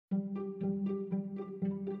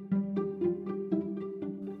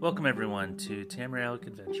Welcome everyone to Tamrielic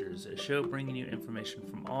Adventures, a show bringing you information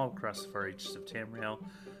from all across the far reaches of Tamriel.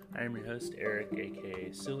 I am your host, Eric, aka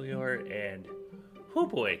Sulior, and oh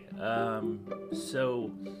boy,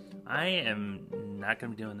 so I am not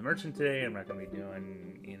going to be doing the merchant today. I'm not going to be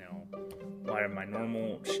doing, a lot of my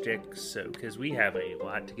normal shtick, because we have a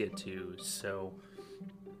lot to get to. So,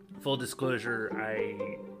 full disclosure,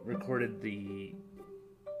 I recorded the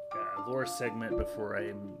lore segment before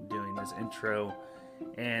I'm doing this intro,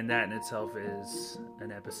 and that in itself is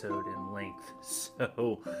an episode in length,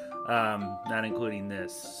 so not including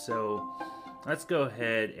this. So let's go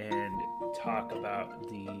ahead and talk about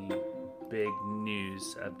the big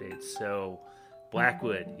news updates. So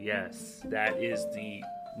Blackwood, yes, that is the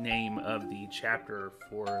name of the chapter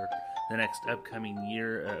for the next upcoming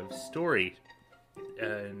year of story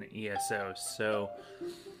in ESO. So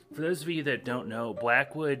for those of you that don't know,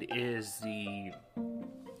 Blackwood is the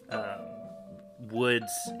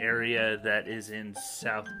woods area that is in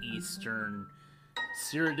southeastern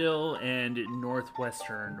Cyrodiil and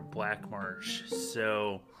northwestern Blackmarsh.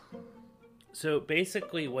 So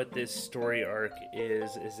basically what this story arc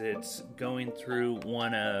is it's going through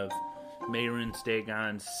one of Mehrunes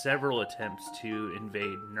Dagon's several attempts to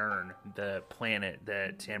invade Nirn, the planet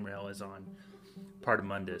that Tamriel is on, part of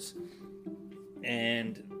Mundus.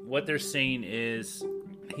 And what they're saying is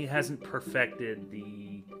he hasn't perfected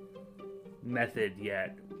the method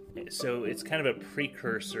yet. So it's kind of a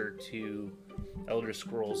precursor to Elder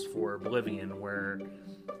Scrolls IV Oblivion, where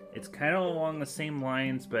it's kind of along the same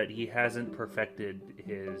lines, but he hasn't perfected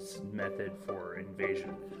his method for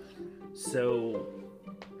invasion. So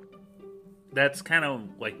that's kind of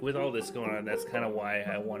like, with all this going on, that's kind of why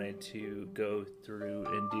I wanted to go through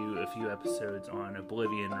and do a few episodes on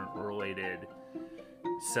Oblivion related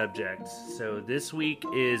subjects. So this week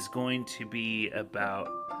is going to be about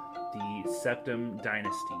the Septim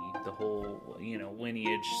Dynasty, the whole,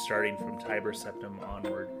 lineage starting from Tiber Septim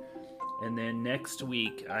onward. And then next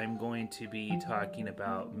week, I'm going to be talking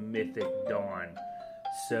about Mythic Dawn.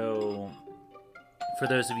 So, for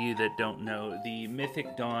those of you that don't know, the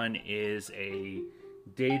Mythic Dawn is a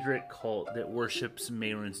Daedric cult that worships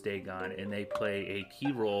Mehrunes Dagon, and they play a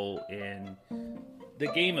key role in the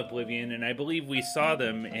game Oblivion, and I believe we saw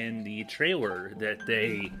them in the trailer that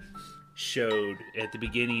they showed at the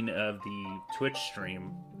beginning of the Twitch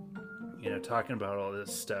stream, talking about all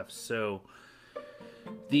this stuff. So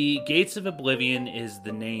the Gates of Oblivion is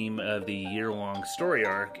the name of the year-long story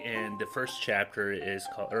arc, and the chapter is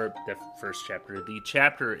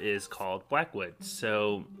called Blackwood.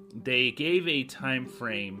 So they gave a time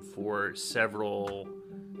frame for several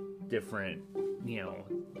different,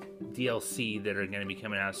 DLC that are going to be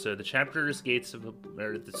coming out. So the chapter is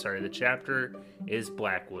the chapter is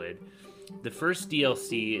Blackwood. The first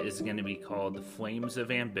DLC is going to be called The Flames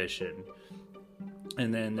of Ambition.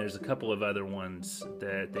 And then there's a couple of other ones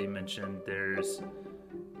that they mentioned. There's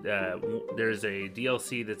a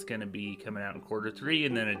DLC that's going to be coming out in quarter 3,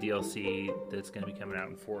 and then a DLC that's going to be coming out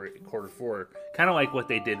in quarter 4. Kind of like what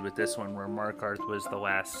they did with this one, where Markarth was the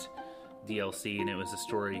last DLC, and it was a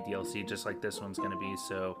story DLC, just like this one's going to be.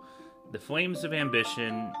 So The Flames of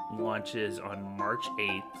Ambition launches on March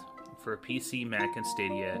 8th for PC, Mac, and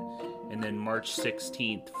Stadia, and then March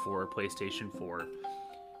 16th for PlayStation 4.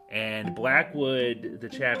 And Blackwood, the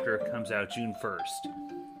chapter, comes out June 1st.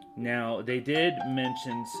 Now, they did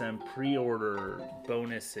mention some pre-order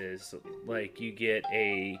bonuses, like you get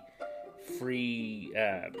a free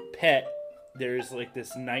pet. There's like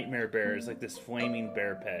this nightmare bear, it's like this flaming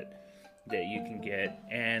bear pet that you can get,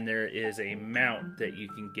 and there is a mount that you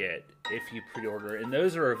can get if you pre-order, and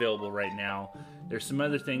those are available right now. There's some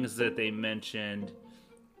other things that they mentioned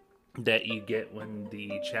that you get when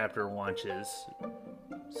the chapter launches.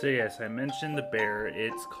 So yes, I mentioned the bear.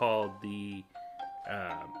 It's called the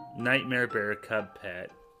Nightmare Bear Cub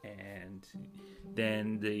Pet, and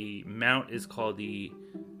then the mount is called the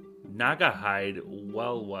Nagahide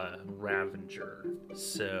Welwa Ravager.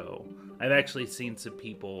 So I've actually seen some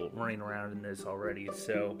people running around in this already,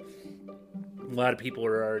 so a lot of people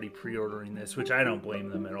are already pre-ordering this, which I don't blame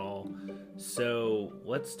them at all. So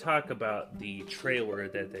let's talk about the trailer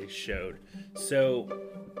that they showed. So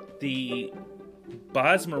the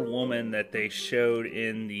Bosmer woman that they showed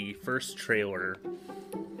in the first trailer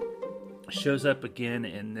shows up again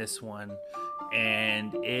in this one,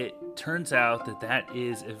 and it turns out that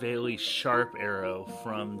is Eveli Sharp Arrow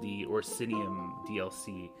from the Orsinium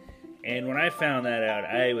DLC. And when I found that out,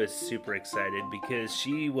 I was super excited, because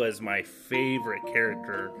she was my favorite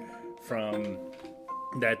character from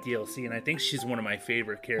that DLC, and I think she's one of my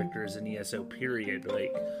favorite characters in ESO period.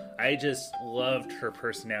 Like, I just loved her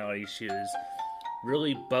personality. She was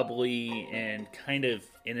really bubbly and kind of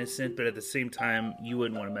innocent, but at the same time, you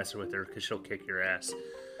wouldn't want to mess with her because she'll kick your ass.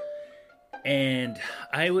 And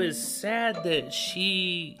I was sad that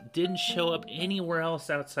she didn't show up anywhere else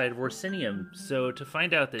outside of Orsinium. So to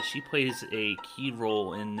find out that she plays a key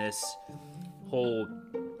role in this whole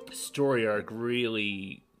story arc,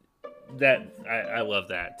 really, I love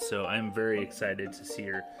that. So I'm very excited to see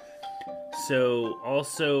her. So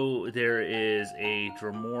also there is a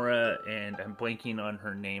Dremora, and I'm blanking on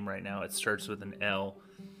her name right now. It starts with an L.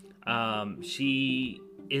 She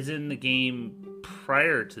is in the game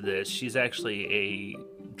prior to this. She's actually a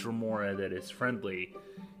Dremora that is friendly.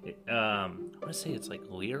 I want to say it's like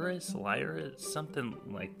Lyra, something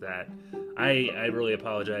like that. I really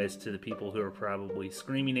apologize to the people who are probably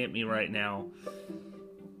screaming at me right now,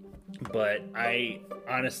 but I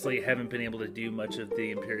honestly haven't been able to do much of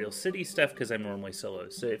the Imperial City stuff because I'm normally solo.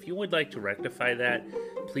 So if you would like to rectify that,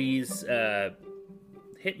 please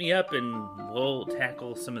hit me up and we'll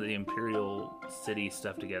tackle some of the Imperial City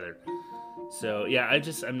stuff together. So yeah,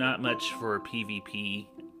 I'm not much for PvP,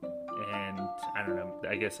 and I don't know,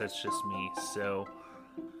 I guess that's just me. So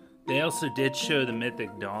they also did show the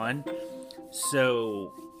Mythic Dawn.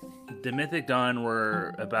 So the Mythic Dawn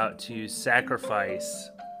were about to sacrifice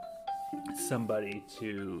somebody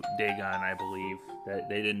to Dagon, I believe. That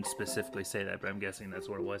they didn't specifically say that, but I'm guessing that's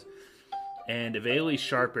what it was. And Aveli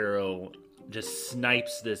Sharp Arrow just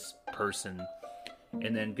snipes this person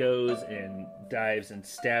and then goes and dives and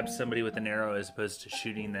stabs somebody with an arrow as opposed to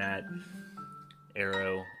shooting that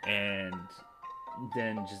arrow. And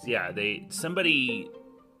then somebody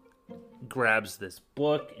grabs this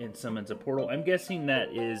book and summons a portal. I'm guessing that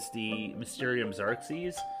is the Mysterium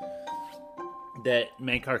Xarxes that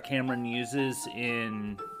Mankar Cameron uses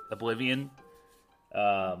in Oblivion.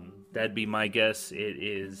 That'd be my guess. It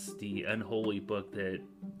is the unholy book that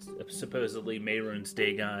supposedly Mehrunes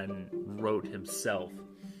Dagon wrote himself.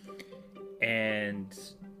 And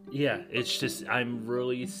yeah, it's just, I'm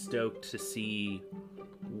really stoked to see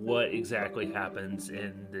what exactly happens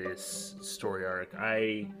in this story arc.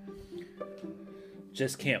 I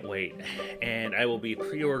just can't wait. And I will be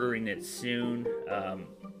pre-ordering it soon.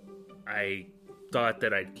 I thought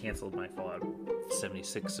that I'd canceled my Fallout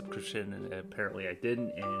 76 subscription, and apparently I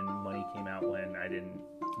didn't, and money came out when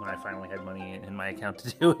I finally had money in my account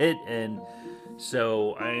to do it. And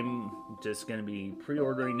so I'm just going to be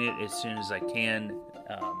pre-ordering it as soon as I can.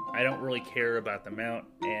 I don't really care about the mount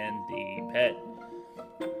and the pet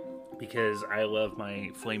because I love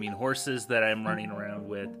my flaming horses that I'm running around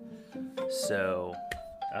with. So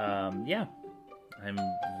yeah, I'm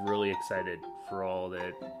really excited for all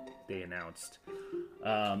that they announced.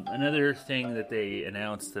 Another thing that they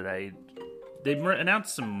announced they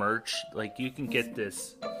announced some merch. Like, you can get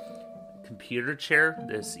this computer chair,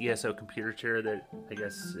 this ESO computer chair that I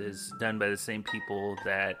guess is done by the same people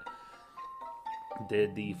that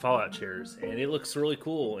did the Fallout chairs, and it looks really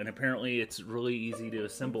cool, and apparently it's really easy to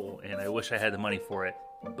assemble, and I wish I had the money for it,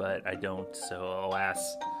 but I don't, so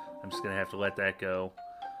alas, I'm just gonna have to let that go.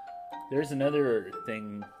 There's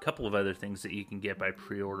couple of other things that you can get by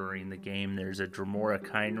pre-ordering the game. There's a Dremora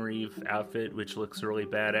Kynereave outfit, which looks really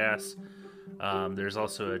badass. There's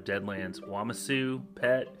also a Deadlands Wamasu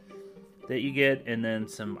pet that you get, and then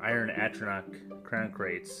some Iron Atronach crown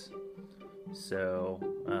crates. So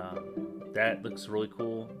that looks really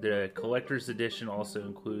cool. The collector's edition also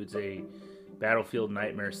includes a Battlefield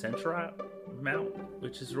Nightmare Centra mount,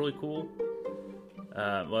 which is really cool.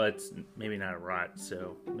 Well, it's maybe not a rot,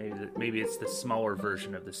 so maybe it's the smaller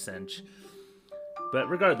version of the cinch. But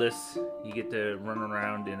regardless, you get to run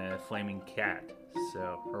around in a flaming cat,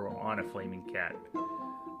 or on a flaming cat,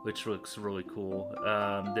 which looks really cool.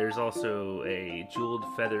 There's also a jeweled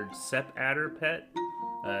feathered Sep Adder pet,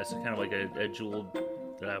 so kind of like a jeweled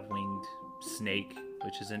winged snake,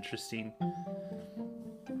 which is interesting.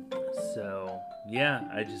 So yeah,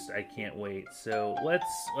 I can't wait. So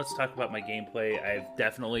let's talk about my gameplay. I've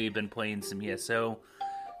definitely been playing some ESO.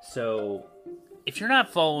 So if you're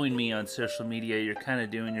not following me on social media, you're kind of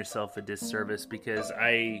doing yourself a disservice, because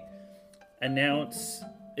I announce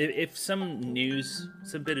if some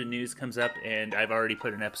bit of news comes up and I've already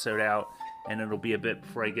put an episode out, and it'll be a bit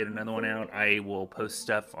before I get another one out, I will post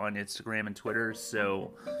stuff on Instagram and Twitter.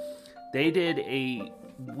 So they did a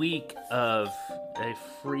week of a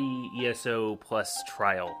free ESO Plus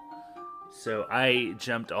trial. So I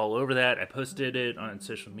jumped all over that. I posted it on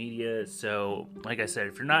social media. So like I said,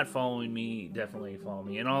 if you're not following me, definitely follow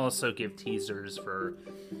me. And I'll also give teasers for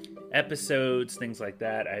episodes, things like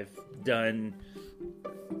that. I've done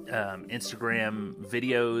Instagram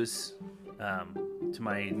videos to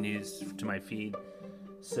my feed.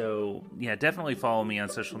 So, yeah, definitely follow me on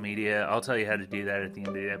social media. I'll tell you how to do that at the end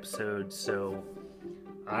of the episode. So,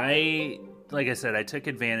 like I said, I took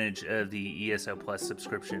advantage of the ESO Plus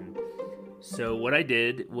subscription. So, what I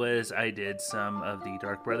did was I did some of the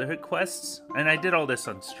Dark Brotherhood quests, and I did all this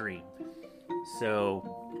on stream.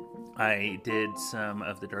 So, I did some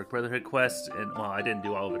of the Dark Brotherhood quests, and, well, I didn't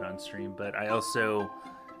do all of it on stream, but I also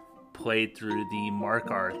played through the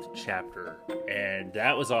Markarth chapter, and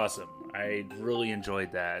that was awesome. I really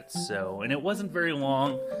enjoyed that. So, and it wasn't very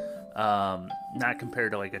long, not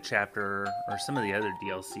compared to like a chapter or some of the other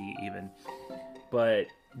DLC even, but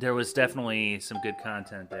there was definitely some good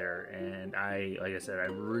content there. And like I said, I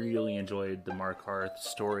really enjoyed the Markarth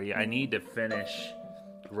story. I need to finish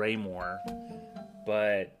Greymoor,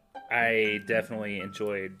 but I definitely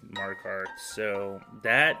enjoyed Markarth. So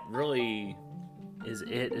that really is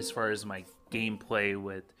it as far as my gameplay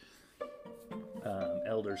with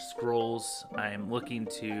Elder Scrolls. I'm looking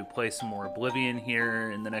to play some more Oblivion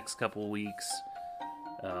here in the next couple weeks.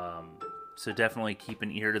 So definitely keep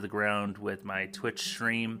an ear to the ground with my Twitch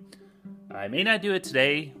stream. I may not do it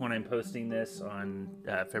today when I'm posting this on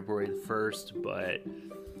February the 1st, but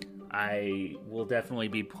I will definitely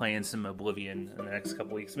be playing some Oblivion in the next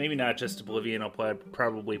couple weeks. Maybe not just Oblivion. I'll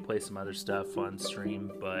probably play some other stuff on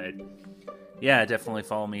stream, but yeah, definitely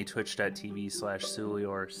follow me,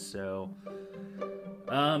 twitch.tv/Sulior. So,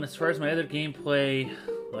 as far as my other gameplay,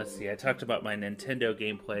 let's see, I talked about my Nintendo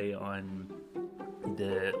gameplay on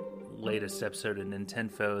the latest episode of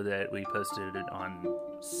Nintenfo that we posted on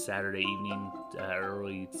Saturday evening,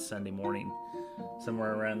 early Sunday morning,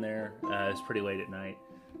 somewhere around there. It was pretty late at night.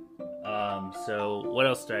 So what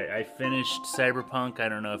else did I finished Cyberpunk. I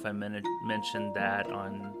don't know if I mentioned that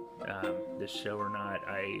on this show or not.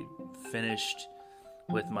 I finished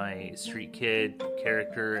with my Street Kid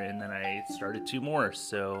character, and then I started 2 more.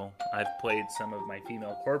 So I've played some of my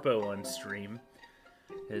female Corpo on stream.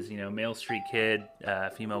 As you know, male Street Kid,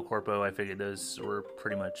 female Corpo, I figured those were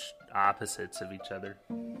pretty much opposites of each other.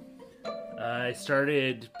 I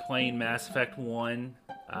started playing Mass Effect 1.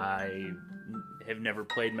 I have never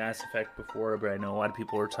played Mass Effect before, but I know a lot of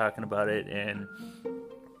people are talking about it, and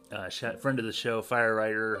friend of the show, Fire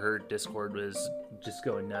Rider, her Discord was just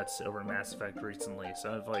going nuts over Mass Effect recently,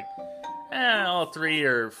 so I was like, all 3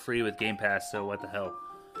 are free with Game Pass, so what the hell.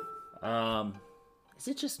 Is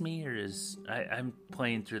it just me, or I'm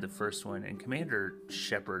playing through the first one, and Commander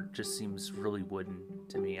Shepard just seems really wooden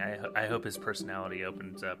to me. I hope his personality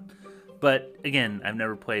opens up. But, again, I've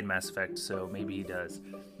never played Mass Effect, so maybe he does.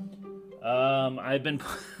 I've been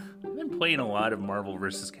playing a lot of Marvel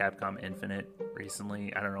vs. Capcom Infinite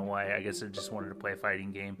recently. I don't know why. I guess I just wanted to play a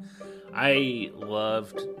fighting game. I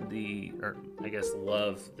love the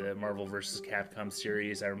Marvel vs. Capcom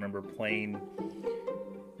series. I remember playing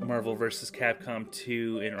Marvel vs. Capcom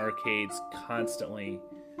 2 in arcades constantly.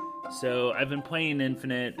 So I've been playing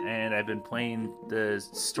Infinite, and I've been playing the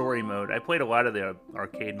story mode. I played a lot of the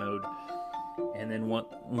arcade mode, and then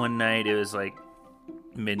one night, it was like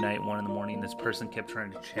midnight, 1 a.m, this person kept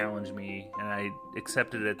trying to challenge me, and I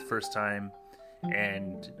accepted it the first time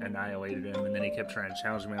and annihilated him, and then he kept trying to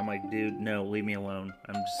challenge me. I'm like, dude, no, leave me alone.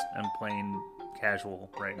 I'm playing casual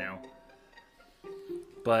right now.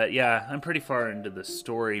 But yeah, I'm pretty far into the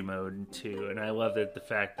story mode too, and I love the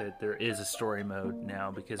fact that there is a story mode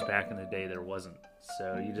now, because back in the day there wasn't.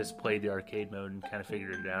 So you just played the arcade mode and kind of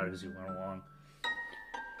figured it out as you went along.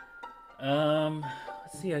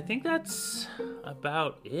 Let's see, I think that's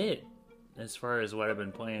about it as far as what I've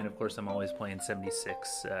been playing. Of course, I'm always playing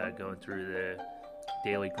 76, going through the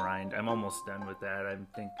daily grind. I'm almost done with that. I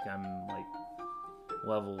think I'm like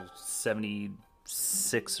level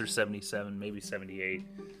 76 or 77, maybe 78.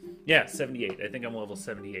 Yeah, 78. I think I'm level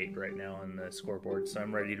 78 right now on the scoreboard, so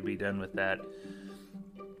I'm ready to be done with that.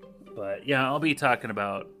 But yeah, I'll be talking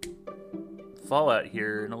about Fallout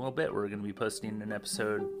here in a little bit. We're going to be posting an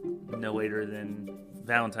episode no later than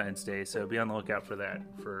Valentine's Day, so be on the lookout for that,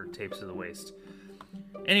 for Tapes of the Waste.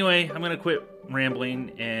 Anyway, I'm going to quit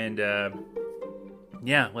rambling, and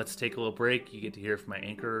yeah, let's take a little break. You get to hear from my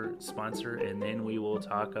Anchor sponsor, and then we will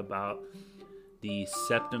talk about the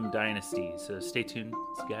Septim Dynasty. So stay tuned,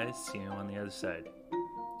 guys. See you on the other side.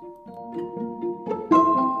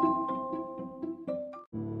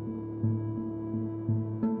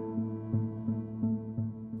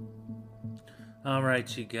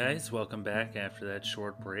 Alright, you guys, welcome back after that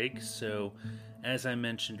short break. So, as I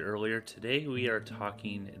mentioned earlier, today we are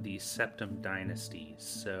talking the Septim Dynasty.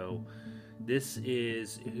 So, this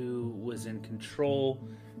is who was in control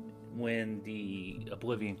when the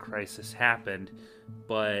Oblivion Crisis happened,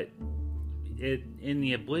 but in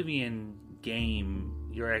the Oblivion game,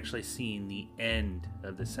 you're actually seeing the end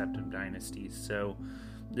of the Septim Dynasty. So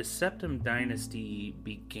the Septim Dynasty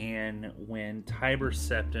began when Tiber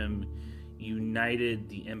Septim united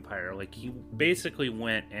the empire. Like, he basically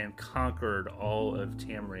went and conquered all of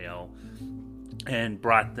Tamriel and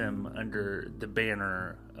brought them under the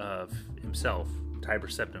banner of himself, Tiber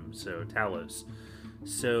Septim, so Talos.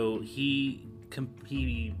 So he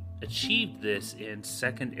achieved this in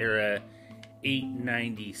Second Era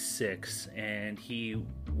 896, and he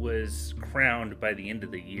was crowned by the end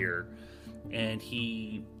of the year. And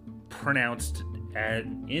he pronounced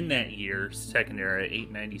in that year, Second Era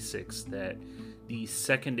 896, that the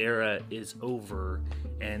Second Era is over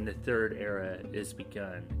and the Third Era is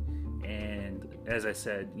begun. And as I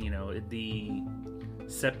said, the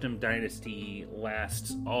Septim Dynasty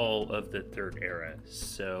lasts all of the Third Era.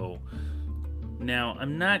 So now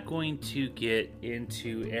I'm not going to get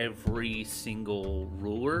into every single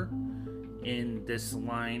ruler in this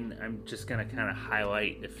line. I'm just going to kind of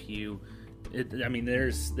highlight a few.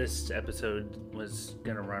 This episode was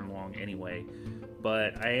going to run long anyway,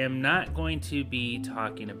 but I am not going to be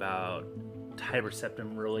talking about Tiber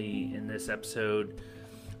Septim really in this episode.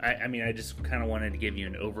 I just kind of wanted to give you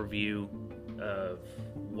an overview of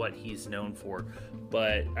what he's known for,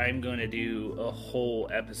 but I'm going to do a whole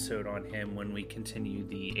episode on him when we continue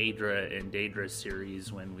the Aedra and Daedra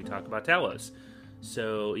series when we talk about Talos.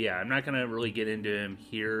 So yeah, I'm not going to really get into him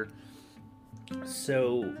here.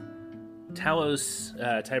 So Talos,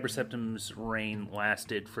 Tiber Septim's reign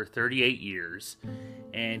lasted for 38 years,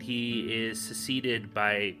 and he is succeeded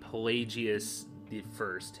by Pelagius the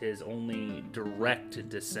First, his only direct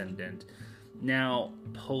descendant. Now,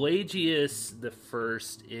 Pelagius the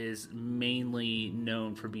First is mainly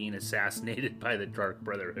known for being assassinated by the Dark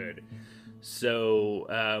Brotherhood. So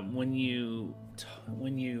when you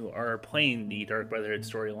are playing the Dark Brotherhood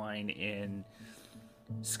storyline in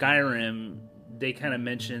Skyrim, they kind of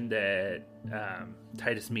mentioned that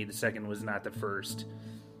Titus Mede II was not the first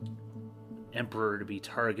emperor to be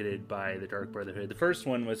targeted by the Dark Brotherhood. The first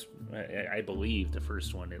one was, I believe, the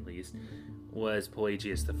first one at least, was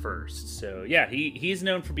Pelagius the First. So yeah, he's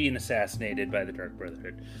known for being assassinated by the Dark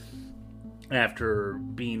Brotherhood after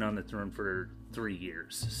being on the throne for 3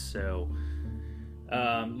 years. So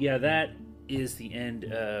that is the end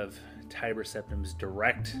of Tiber Septim's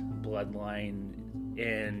direct bloodline,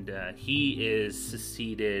 and he is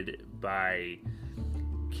succeeded by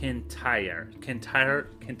Kintyra, Kintyra,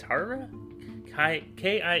 Kintyra.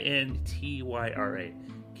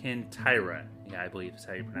 Yeah, I believe is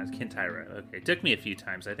how you pronounce Kintyra. Okay, it took me a few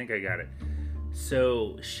times. I think I got it.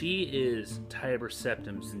 So she is Tiber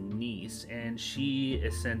Septim's niece, and she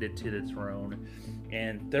ascended to the throne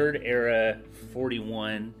in Third Era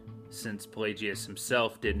 41, since Pelagius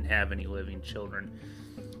himself didn't have any living children.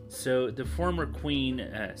 So the former queen,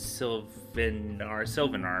 Silvenar,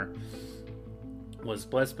 was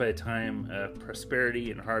blessed by a time of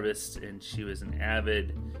prosperity and harvest, and she was an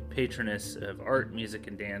avid patroness of art, music,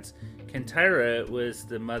 and dance. Kintyra was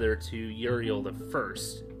the mother to Uriel the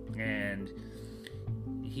First, and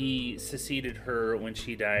he succeeded her when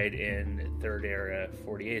she died in Third Era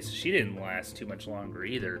 48, so she didn't last too much longer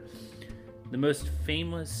either. The most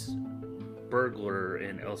famous burglar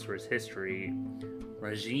in Elsewhere's history,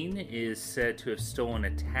 Rajin, is said to have stolen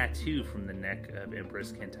a tattoo from the neck of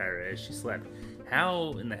Empress Kintyra as she slept.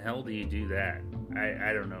 How in the hell do you do that?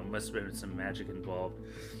 I don't know. Must have been some magic involved.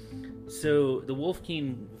 So the Wolf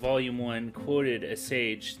King Volume 1 quoted a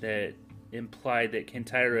sage that implied that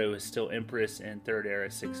Kintyra was still Empress in Third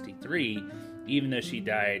Era 63, even though she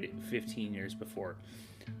died 15 years before.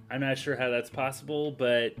 I'm not sure how that's possible,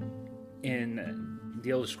 but in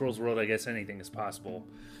the Elder Scrolls world, I guess anything is possible.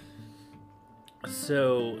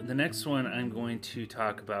 So the next one I'm going to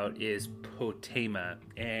talk about is Potema,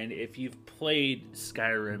 and if you've played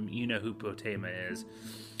Skyrim, you know who Potema is.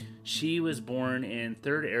 She was born in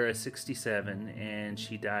Third Era 67, and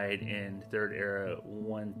she died in Third Era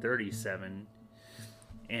 137.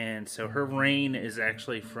 And so her reign is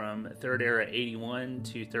actually from Third Era 81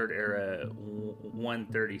 to Third Era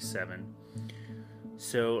 137.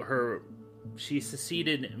 So she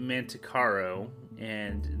succeeded Manticaro,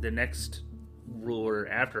 and the next ruler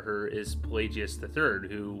after her is Pelagius III,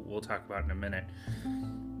 who we'll talk about in a minute.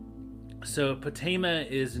 So Potema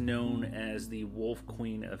is known as the Wolf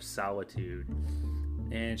Queen of Solitude,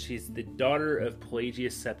 and she's the daughter of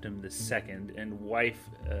Pelagius Septim II and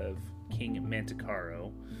wife of King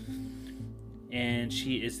Manticaro, and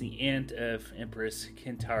she is the aunt of Empress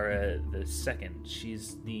Kintyra II.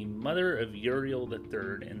 She's the mother of Uriel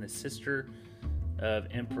III and the sister of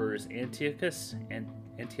Emperors Antiochus,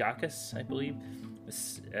 I believe,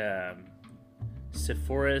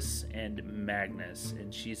 Sepphoris, and Magnus,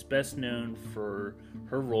 and she's best known for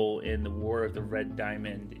her role in the War of the Red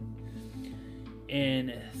Diamond.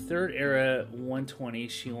 In Third Era 120,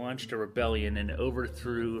 she launched a rebellion and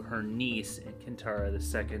overthrew her niece, Kintara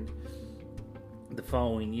II, the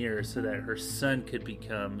following year so that her son could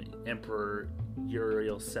become Emperor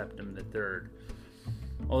Uriel Septim III.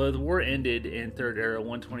 Although the war ended in Third Era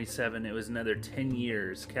 127, it was another 10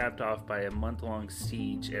 years, capped off by a month-long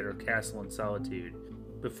siege at her castle in Solitude,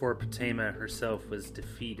 before Potema herself was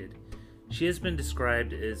defeated. She has been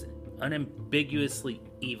described as unambiguously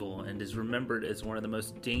evil and is remembered as one of the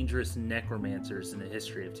most dangerous necromancers in the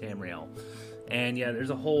history of Tamriel. And yeah, there's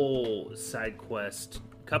a whole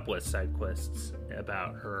couple of side quests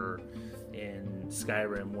about her in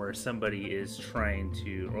Skyrim where somebody is trying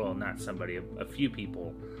to, well, not somebody, a few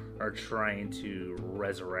people are trying to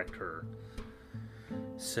resurrect her.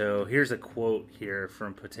 So here's a quote here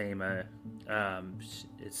from Potema.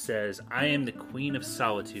 It says, "I am the Queen of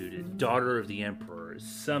Solitude and daughter of the Emperor.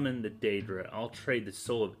 Summon the Daedra. I'll trade the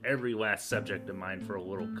soul of every last subject of mine for a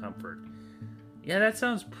little comfort." Yeah, that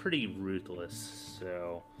sounds pretty ruthless.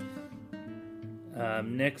 So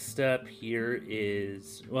next up here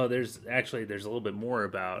is, well, there's a little bit more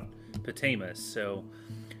about Potema. So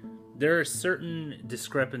there are certain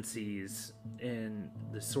discrepancies in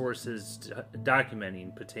the sources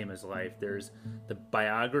documenting Potema's life. There's the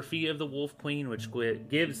biography of the Wolf Queen, which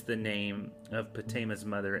gives the name of Potema's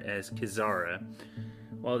mother as Kizara,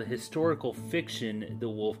 while the historical fiction, the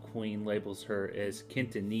Wolf Queen, labels her as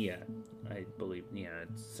Quintanilla. I believe, yeah,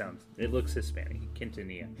 it looks Hispanic,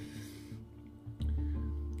 Quintanilla.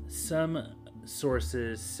 Some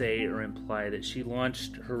sources say or imply that she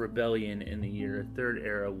launched her rebellion in the year Third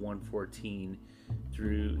Era 114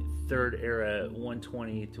 through Third Era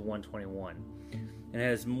 120 to 121, and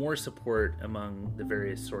has more support among the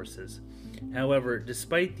various sources. However,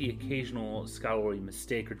 despite the occasional scholarly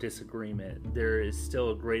mistake or disagreement, there is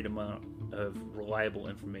still a great amount of reliable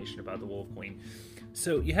information about the Wolf Queen.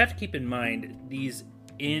 So you have to keep in mind, these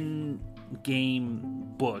in-game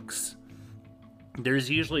books, there's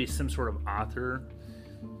usually some sort of author,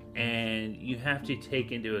 and you have to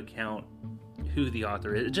take into account who the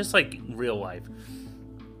author is, just like real life,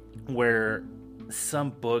 where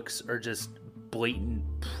some books are just blatant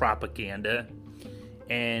propaganda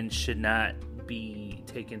and should not be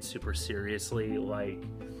taken super seriously, like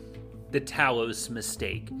the Talos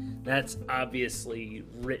Mistake. That's obviously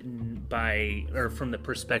written by, or from the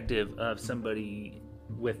perspective of somebody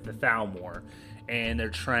with the Thalmor, and they're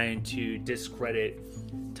trying to discredit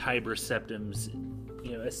Tiber Septim's,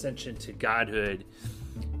 ascension to godhood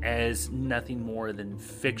as nothing more than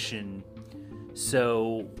fiction.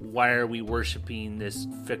 So why are we worshiping this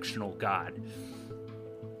fictional god?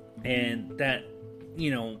 And that,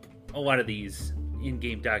 a lot of these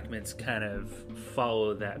in-game documents kind of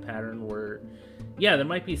follow that pattern where, yeah, there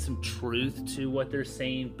might be some truth to what they're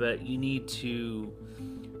saying, but you need to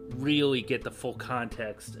really get the full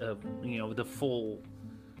context of,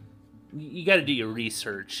 you got to do your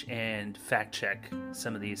research and fact check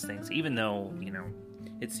some of these things, even though,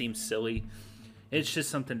 it seems silly. It's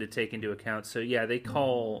just something to take into account. So yeah, they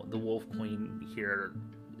call the Wolf Queen here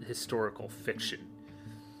historical fiction.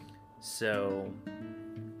 So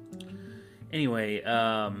anyway,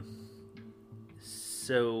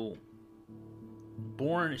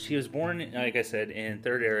 she was born, like I said, in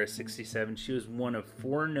Third Era 67. She was one of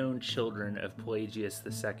 4 known children of Pelagius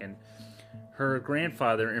II. Her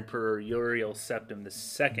grandfather, Emperor Uriel Septim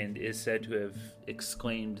II, is said to have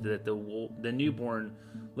exclaimed that the newborn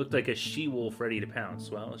looked like a she-wolf ready to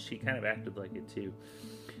pounce. Well, she kind of acted like it too.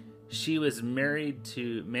 She was married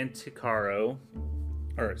to Mantiarco,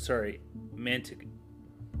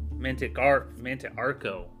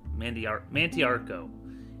 Mantiarco.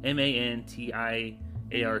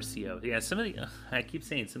 Yeah, I keep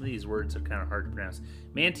saying some of these words are kind of hard to pronounce.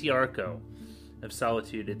 Mantiarco of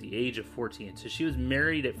Solitude at the age of 14. So she was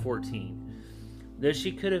married at 14. Though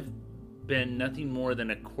she could have been nothing more than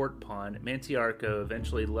a court pawn, Mantiarco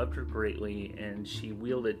eventually loved her greatly, and she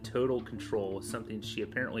wielded total control, something she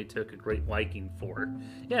apparently took a great liking for.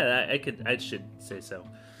 Yeah, I should say so.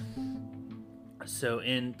 So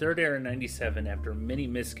in Third Era 97, after many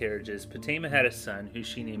miscarriages, Potema had a son who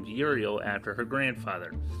she named Uriel after her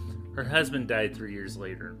grandfather. Her husband died 3 years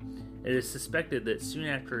later. It is suspected that soon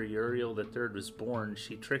after Uriel III was born,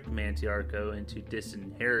 she tricked Mantiarco into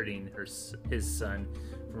disinheriting his son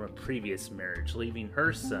from a previous marriage, leaving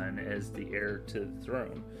her son as the heir to the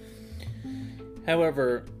throne.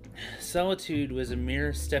 However, Solitude was a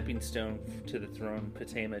mere stepping stone to the throne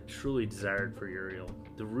Potema truly desired for Uriel,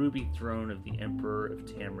 the ruby throne of the Emperor of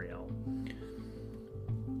Tamriel.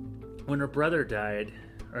 When her brother died,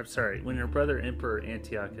 when her brother Emperor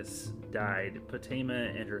Antiochus died,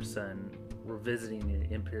 Potema and her son were visiting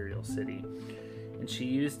the imperial city, and she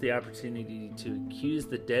used the opportunity to accuse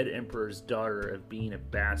the dead emperor's daughter of being a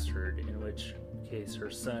bastard, in which case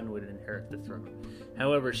her son would inherit the throne.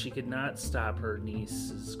 However, she could not stop her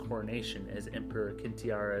niece's coronation as Emperor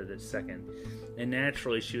Kintiara II, and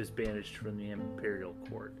naturally she was banished from the imperial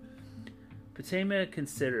court. Potema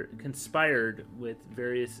conspired with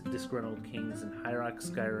various disgruntled kings in High Rock,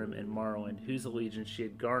 Skyrim, and Morrowind, whose allegiance she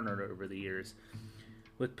had garnered over the years.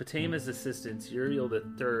 With Potema's assistance, Uriel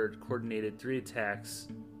III coordinated 3 attacks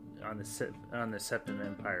on the Septim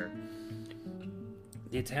Empire.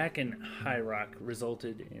 The attack in High Rock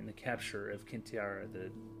resulted in the capture of Kintiara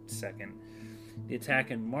II. The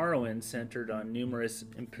attack in Morrowind centered on numerous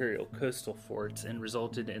imperial coastal forts and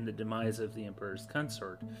resulted in the demise of the emperor's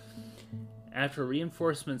consort. After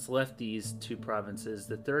reinforcements left these 2 provinces,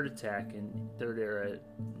 the third attack in Third Era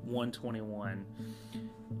 121,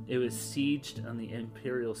 it was sieged on the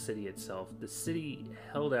imperial city itself. The city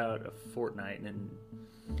held out a fortnight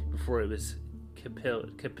before it was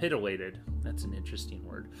capitulated. That's an interesting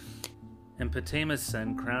word. And Potema's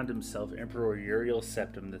son crowned himself Emperor Uriel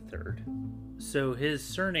Septim III. So his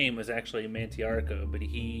surname was actually Mantiarco, but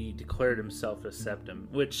he declared himself a Septim,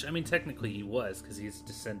 which, I mean, technically he was, because he's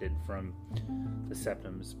descended from the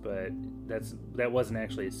Septims, but that wasn't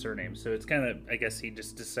actually his surname. So it's kind of, I guess he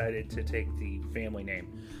just decided to take the family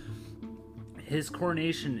name. His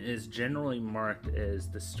coronation is generally marked as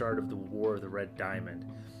the start of the War of the Red Diamond,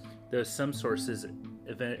 though some sources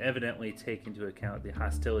evidently take into account the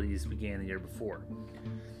hostilities began the year before.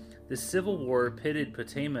 The civil war pitted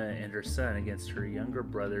Potema and her son against her younger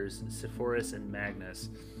brothers Sepphoris and Magnus.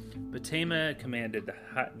 Potema commanded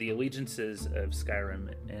the allegiances of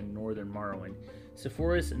Skyrim and northern Morrowind.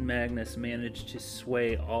 Sepphoris and Magnus managed to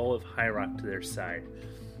sway all of High Rock to their side.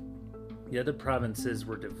 The other provinces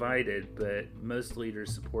were divided, but most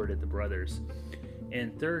leaders supported the brothers.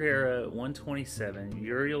 In Third Era 127,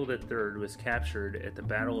 Uriel III was captured at the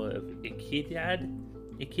Battle of Ichidagh,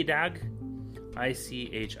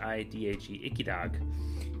 I-C-H-I-D-A-G, Ichidagh,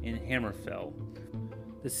 in Hammerfell.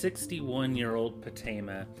 The 61-year-old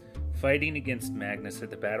Potema, fighting against Magnus at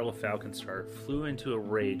the Battle of Falkenstar, flew into a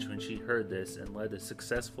rage when she heard this and led a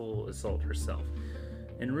successful assault herself.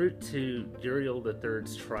 En route to Uriel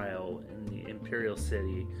III's trial in the imperial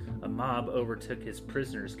city, a mob overtook his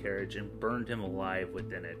prisoner's carriage and burned him alive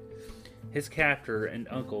within it. His captor and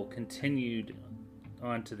uncle continued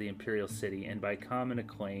on to the imperial city, and by common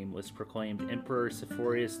acclaim was proclaimed Emperor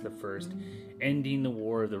Sepphoris I, ending the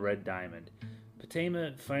War of the Red Diamond.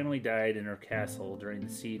 Potema finally died in her castle during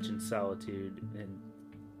the siege in Solitude in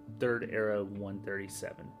Third Era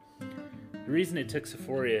 137. The reason it took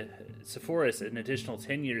Sepphoris an additional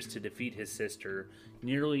 10 years to defeat his sister,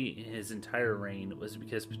 nearly his entire reign, was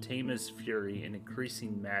because Potema's fury and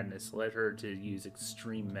increasing madness led her to use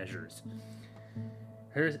extreme measures.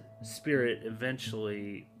 Her spirit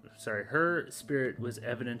was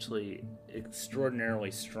evidently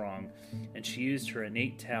extraordinarily strong, and she used her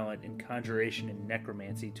innate talent in conjuration and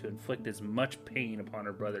necromancy to inflict as much pain upon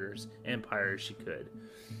her brother's empire as she could.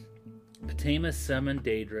 Potema summoned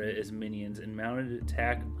Daedra as minions and mounted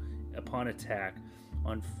attack upon attack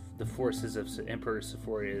on the forces of Emperor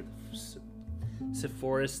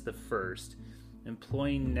Sepphoris I,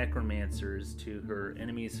 employing necromancers to her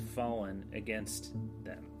enemies fallen against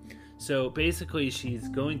them. So basically she's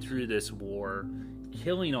going through this war,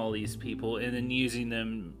 killing all these people, and then using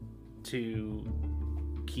them to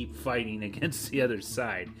keep fighting against the other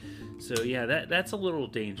side. So yeah, that's a little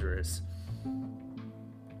dangerous.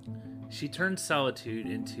 She turned Solitude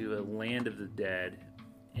into a land of the dead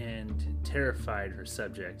and terrified her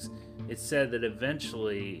subjects. It's said that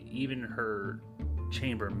eventually even her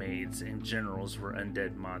chambermaids and generals were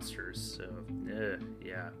undead monsters. So,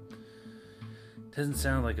 yeah. Doesn't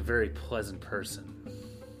sound like a very pleasant person.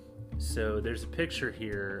 So there's a picture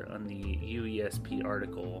here on the UESP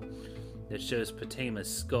article that shows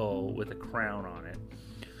Potema's skull with a crown on it.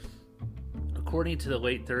 According to the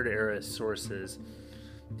late Third Era sources,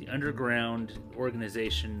 the underground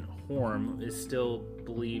organization Horm is still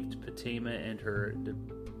believed Potema and her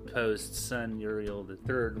deposed son Uriel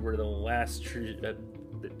III were the last of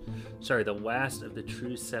the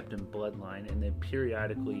true Septim bloodline, and they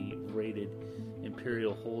periodically raided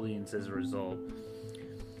imperial holdings as a result.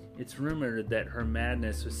 It's rumored that her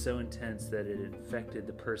madness was so intense that it infected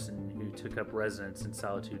the person who took up residence in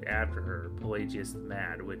Solitude after her, Pelagius the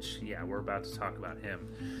Mad, which, yeah, we're about to talk about him.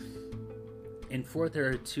 In 4th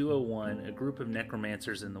Era 201, a group of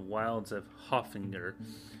necromancers in the wilds of Hofingr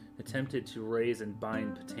attempted to raise and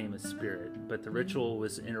bind Potema's spirit, but the ritual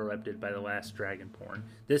was interrupted by the last dragonborn.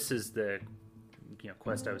 This is the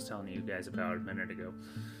quest I was telling you guys about a minute ago.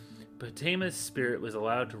 Potema's spirit was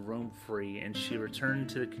allowed to roam free, and she returned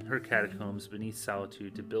to her catacombs beneath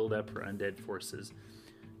Solitude to build up her undead forces.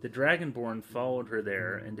 The Dragonborn followed her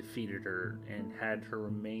there and defeated her, and had her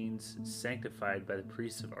remains sanctified by the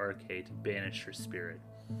priests of Arkay to banish her spirit.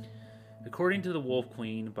 According to the Wolf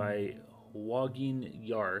Queen by Wogin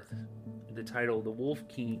Yarth, the title The Wolf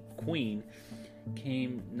Queen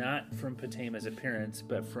came not from Potema's appearance,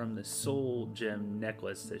 but from the soul gem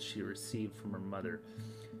necklace that she received from her mother.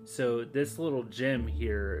 So this little gem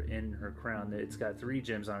here in her crown, it's got 3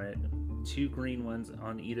 gems on it, 2 green ones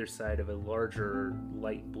on either side of a larger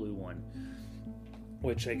light blue one,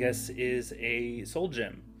 which I guess is a soul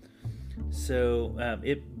gem. So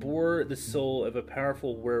it bore the soul of a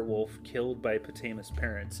powerful werewolf killed by Potema's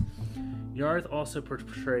parents. Yarth also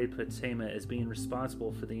portrayed Potema as being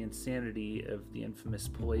responsible for the insanity of the infamous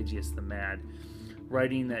Pelagius the Mad,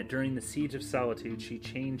 writing that during the Siege of Solitude she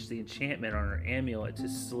changed the enchantment on her amulet to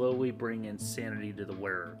slowly bring insanity to the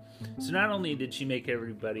wearer. So not only did she make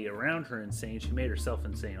everybody around her insane, she made herself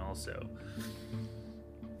insane also.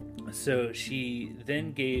 So she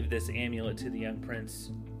then gave this amulet to the young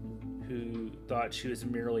prince, who thought she was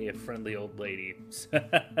merely a friendly old lady.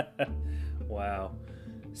 Wow.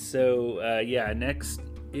 So, next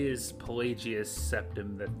is Pelagius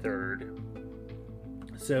Septim III.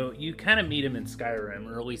 So you kind of meet him in Skyrim,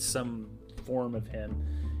 or at least some form of him.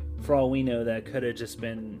 For all we know, that could have just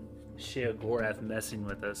been Sheogorath messing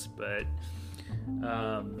with us, but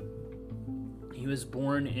he was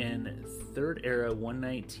born in 3rd Era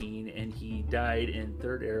 119, and he died in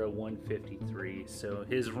 3rd Era 153. So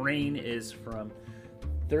his reign is from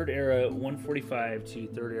 3rd Era 145 to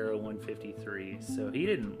 3rd Era 153. So he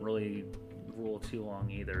didn't really rule too long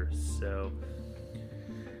either. So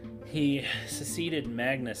he succeeded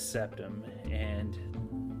Magnus Septim, and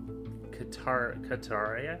Katariah,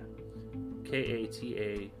 Katariah,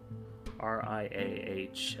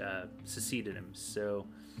 succeeded him. So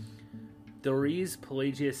Thoris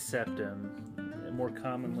Pelagius Septim, more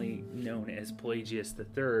commonly known as Pelagius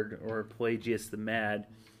III or Pelagius the Mad,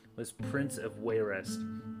 was Prince of Wayrest.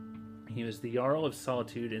 He was the Jarl of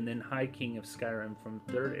Solitude and then High King of Skyrim from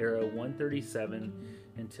 3rd Era 137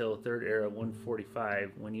 until 3rd Era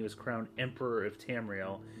 145, when he was crowned Emperor of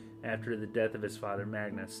Tamriel after the death of his father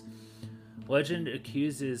Magnus. Legend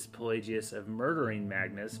accuses Pelagius of murdering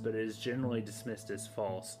Magnus, but it is generally dismissed as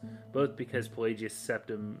false, both because Pelagius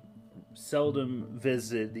Septim seldom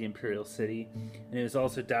visited the imperial city, and it was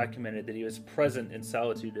also documented that he was present in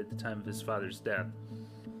Solitude at the time of his father's death.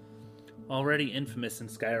 Already infamous in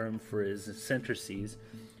Skyrim for his eccentricities,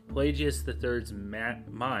 Pelagius III's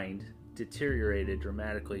mind deteriorated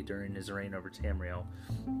dramatically during his reign over Tamriel.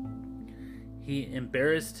 He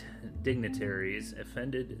embarrassed dignitaries,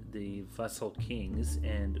 offended the vassal kings,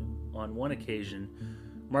 and on one occasion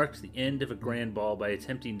marked the end of a grand ball by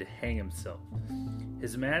attempting to hang himself.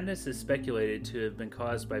 His madness is speculated to have been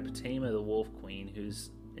caused by Potema the Wolf Queen,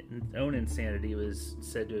 whose own insanity was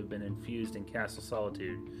said to have been infused in Castle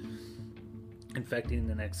Solitude, infecting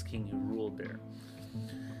the next king who ruled there.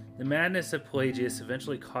 The madness of Pelagius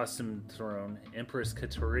eventually cost him the throne. Empress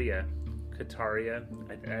Kataria,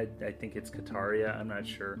 I think it's Kataria, I'm not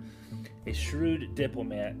sure, a shrewd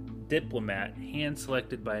diplomat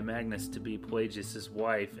hand-selected by Magnus to be Pelagius'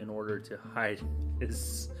 wife in order to hide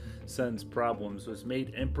his son's problems, was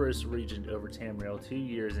made Empress Regent over Tamriel 2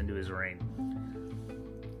 years into his reign.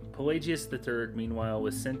 Pelagius III, meanwhile,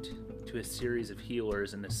 was sent to a series of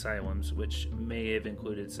healers and asylums, which may have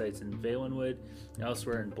included sites in Valenwood,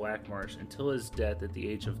 elsewhere in Blackmarsh, until his death at the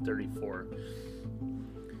age of 34.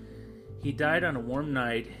 He died on a warm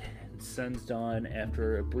night in Sun's Dawn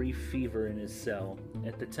after a brief fever in his cell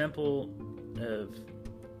at the Temple of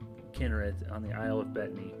Kinnereth on the Isle of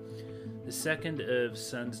Bethany. The second of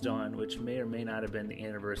Sun's Dawn, which may or may not have been the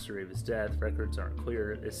anniversary of his death, records aren't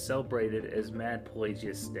clear, is celebrated as Mad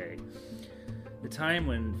Pelagius Day, the time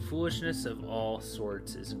when foolishness of all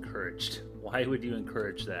sorts is encouraged. Why would you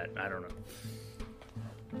encourage that? I don't know.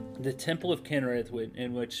 The Temple of Kinnereth,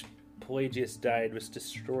 in which Pelagius died, was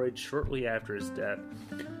destroyed shortly after his death.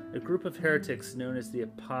 A group of heretics known as the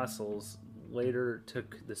Apostles later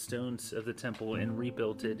took the stones of the temple and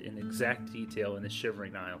rebuilt it in exact detail in the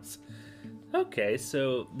Shivering Isles. Okay,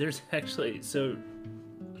 so there's actually... So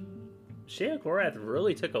Sheogorath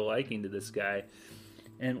really took a liking to this guy.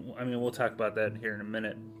 And, I mean, we'll talk about that here in a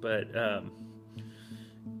minute. But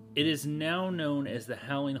it is now known as the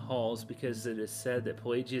Howling Halls because it is said that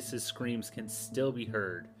Pelagius' screams can still be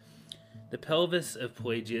heard. The pelvis of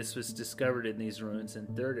Pelagius was discovered in these ruins in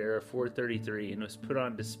 3rd era 433 and was put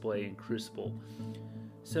on display in Crucible.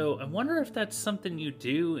 So I wonder if that's something you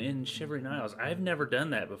do in Shivering Isles. I've never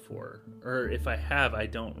done that before. Or if I have, I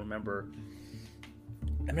don't remember.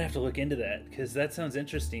 I'm going to have to look into that, because that sounds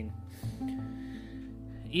interesting.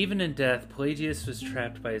 Even in death, Pelagius was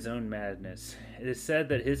trapped by his own madness. It is said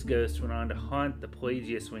that his ghost went on to haunt the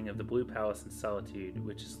Pelagius wing of the Blue Palace in Solitude,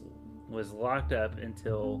 which was locked up and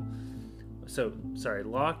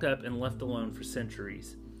left alone for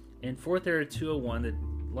centuries. In 4th era 201, the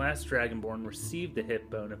last Dragonborn received the hip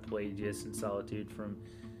bone of Pelagius in Solitude from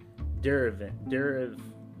Derivanine,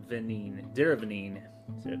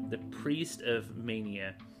 the priest of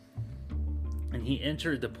Mania, and he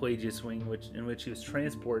entered the Pelagius wing, in which he was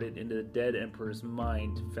transported into the dead emperor's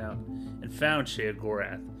mind and found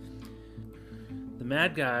Sheogorath. The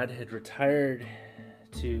mad god had retired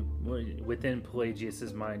within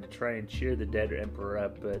Pelagius's mind to try and cheer the dead emperor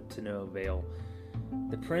up, but to no avail.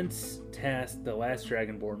 The prince tasked the last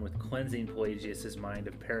Dragonborn with cleansing Pelagius's mind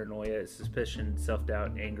of paranoia, suspicion,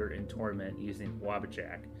 self-doubt, anger, and torment using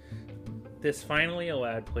Wabbajack. This finally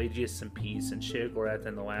allowed Pelagius some peace, and Sheogorath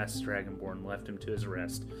and the last Dragonborn left him to his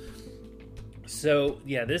rest. So,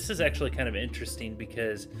 yeah, this is actually kind of interesting,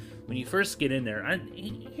 because when you first get in there,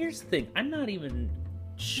 here's the thing, I'm not even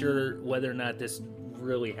sure whether or not this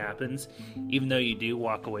really happens, even though you do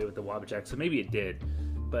walk away with the Wabbajack, so maybe it did.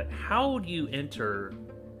 But how do you enter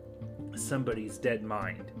somebody's dead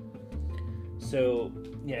mind? So,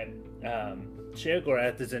 yeah,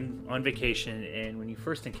 Sheogorath is on vacation, and when you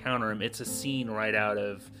first encounter him, it's a scene right out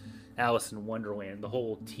of Alice in Wonderland, the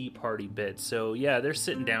whole tea party bit. So, yeah, they're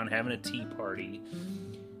sitting down having a tea party,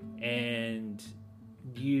 and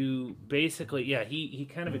you basically, he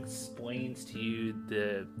kind of explains to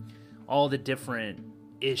you all the different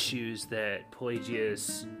issues that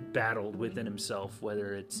Pelagius battled within himself,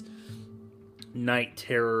 whether it's night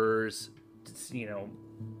terrors,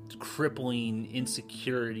 crippling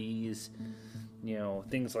insecurities,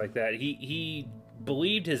 things like that. He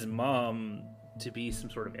believed his mom to be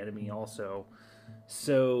some sort of enemy also.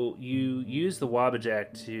 So you use the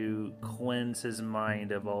Wabbajack to cleanse his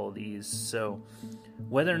mind of all these. So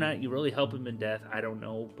whether or not you really help him in death, I don't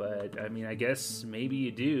know. But, I guess maybe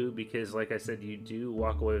you do, because, like I said, you do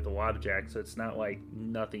walk away with the Wabbajack, so it's not like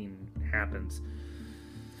nothing happens.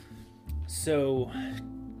 So,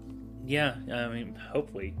 yeah,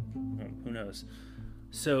 hopefully. Who knows?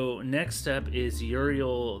 So next up is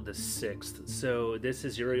Uriel the Sixth. So this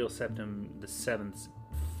is Uriel Septim the Seventh's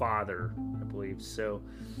father, I believe. So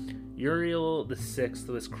Uriel the Sixth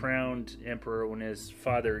was crowned emperor when his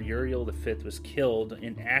father Uriel the Fifth was killed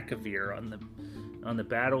in Akavir on the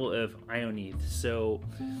Battle of Ionith. So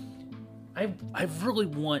I really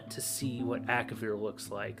want to see what Akavir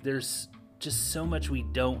looks like. There's just so much we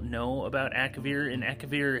don't know about Akavir, and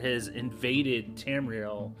Akavir has invaded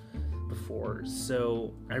Tamriel before,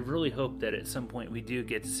 so I really hope that at some point we do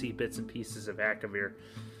get to see bits and pieces of Akavir.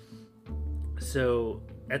 So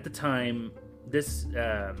at the time, this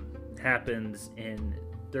happens in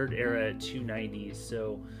 3rd era 290,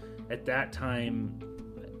 so at that time,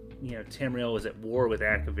 Tamriel was at war with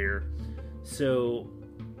Akavir. So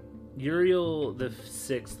Uriel the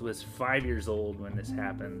Sixth was 5 years old when this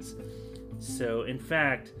happens. So in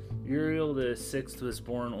fact, Uriel the Sixth was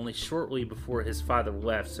born only shortly before his father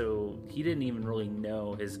left, so he didn't even really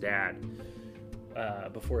know his dad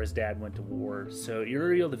before his dad went to war. So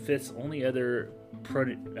Uriel the Fifth's only other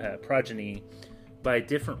progeny by a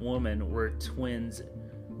different woman were twins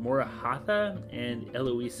Morahatha and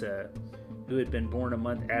Eloisa, who had been born a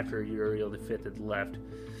month after Uriel the Fifth had left.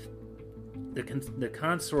 The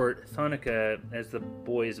consort Thonica, as the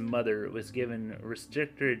boy's mother, was given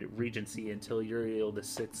restricted regency until Uriel the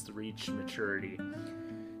Sixth reached maturity.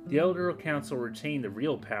 The Elder Council retained the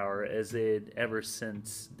real power as they had ever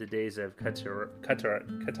since the days of Kataraya.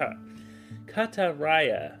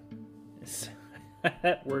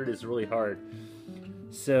 That word is really hard.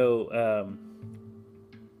 So,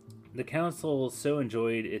 the council so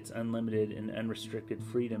enjoyed its unlimited and unrestricted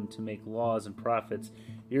freedom to make laws and profits.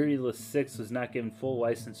 Uriel VI was not given full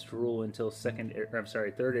license to rule until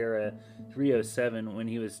 3rd era 307, when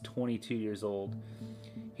he was 22 years old.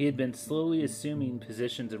 He had been slowly assuming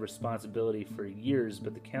positions of responsibility for years,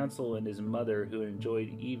 but the council and his mother, who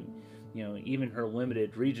enjoyed even her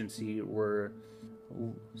limited regency, were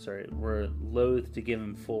loath to give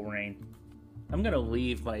him full reign. I'm going to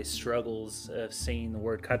leave my struggles of saying the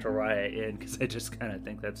word Kataraya in, because I just kind of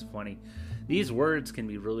think that's funny. These words can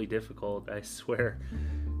be really difficult, I swear.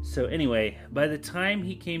 So anyway, by the time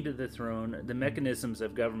he came to the throne, the mechanisms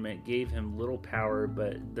of government gave him little power,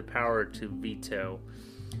 but the power to veto.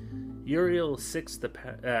 Uriel VI's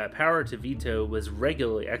power to veto was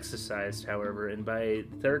regularly exercised, however, and by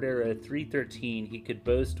Third Era 313, he could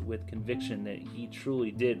boast with conviction that he truly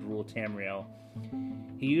did rule Tamriel.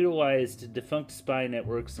 He utilized defunct spy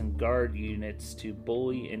networks and guard units to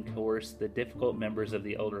bully and coerce the difficult members of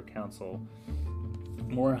the Elder Council.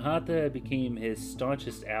 Morhatha became his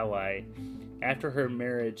staunchest ally after her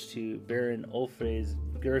marriage to Baron Ulfric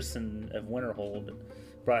Gerson of Winterhold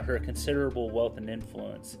brought her considerable wealth and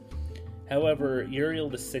influence. However, Uriel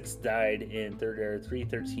VI died in Third Era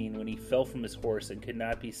 313 when he fell from his horse and could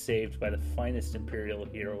not be saved by the finest Imperial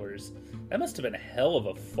healers. That must have been a hell of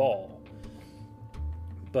a fall.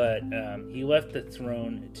 But he left the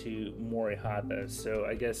throne to Morhatha, so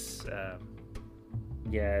I guess,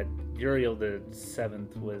 Uriel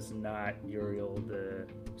VII was not Uriel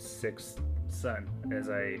VI's son, as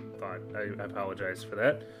I thought. I apologize for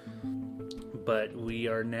that. But we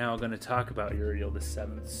are now going to talk about Uriel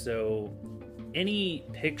VII. So, any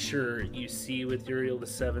picture you see with Uriel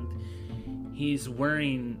VII, he's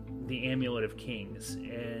wearing the Amulet of Kings.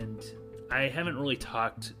 And I haven't really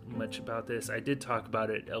talked much about this. I did talk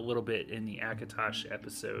about it a little bit in the Akatosh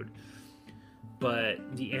episode.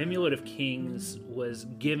 But the Amulet of Kings was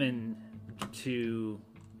given to...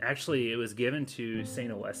 Actually, it was given to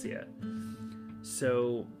Saint Alessia.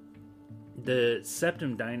 So... the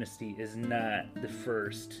Septim Dynasty is not the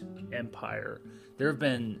first empire. There have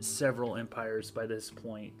been several empires by this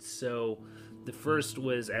point. So the first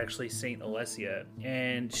was actually Saint Alessia,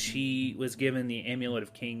 and she was given the Amulet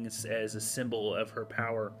of Kings as a symbol of her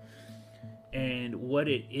power. And what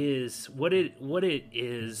it is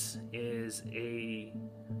a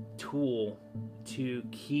tool to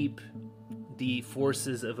keep the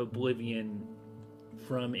forces of Oblivion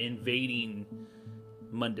from invading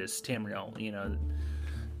Mundus, Tamriel,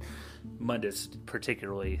 Mundus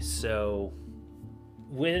particularly. So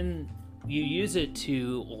when you use it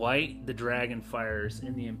to light the dragon fires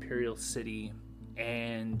in the Imperial City,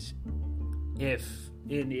 and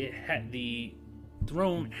the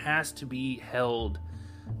throne has to be held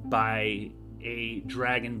by a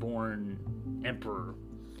dragonborn emperor,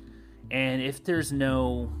 and if there's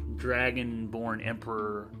no dragonborn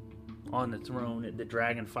emperor on the throne, the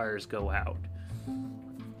dragon fires go out.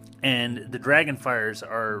 And the dragon fires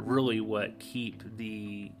are really what keep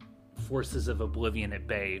the forces of Oblivion at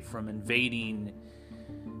bay from invading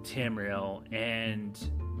Tamriel. And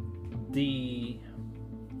the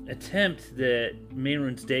attempt that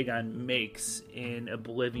Mehrunes Dagon makes in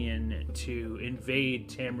Oblivion to invade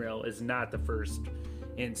Tamriel is not the first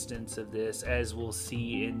instance of this, as we'll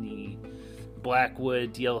see in the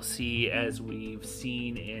Blackwood DLC, as we've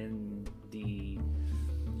seen in the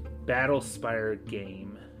Battlespire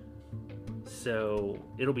game. So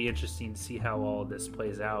it'll be interesting to see how all this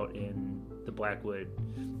plays out in the Blackwood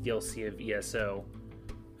DLC of ESO.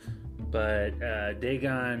 But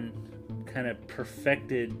Dagon kind of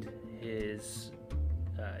perfected his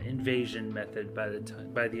invasion method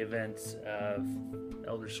by the events of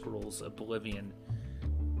Elder Scrolls Oblivion.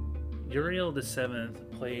 Uriel VII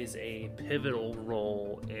plays a pivotal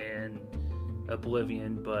role in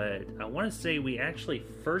Oblivion, but I want to say we actually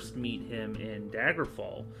first meet him in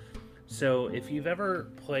Daggerfall. So if you've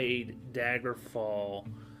ever played Daggerfall,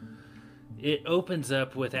 it opens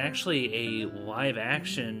up with actually a live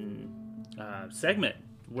action segment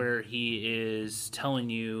where he is telling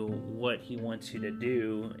you what he wants you to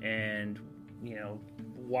do, and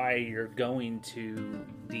why you're going to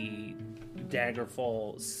the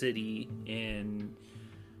Daggerfall city in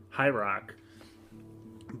High Rock.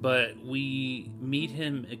 But we meet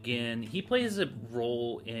him again. He plays a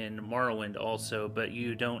role in Morrowind also, but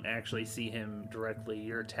you don't actually see him directly.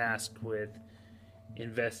 You're tasked with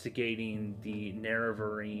investigating the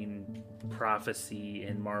Nerevarine prophecy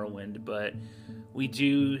in Morrowind, but we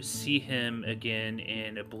do see him again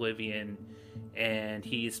in Oblivion, and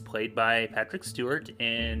he's played by Patrick Stewart.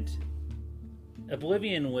 And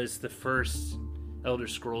Oblivion was the first Elder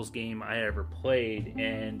Scrolls game I ever played,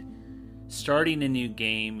 and starting a new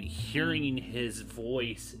game, hearing his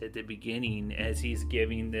voice at the beginning as he's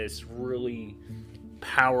giving this really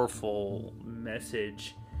powerful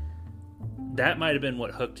message, that might have been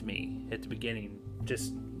what hooked me at the beginning.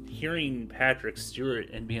 Just hearing Patrick Stewart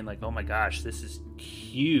and being like, oh my gosh, this is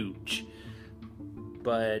huge.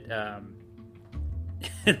 But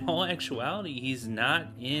in all actuality, he's not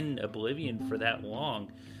in Oblivion for that long.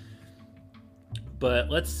 But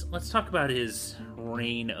let's talk about his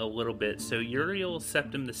reign a little bit. So Uriel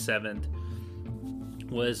Septim VII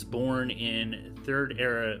was born in Third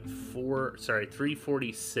Era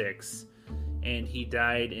 346, and he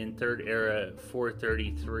died in Third Era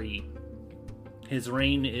 433. His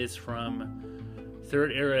reign is from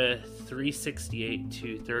Third Era 368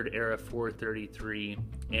 to Third Era 433,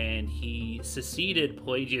 and he succeeded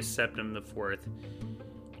Pelagius Septim IV,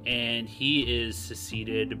 and he is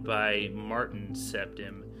succeeded by Martin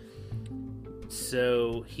Septim.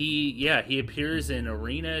 So he appears in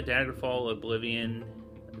Arena, Daggerfall, Oblivion,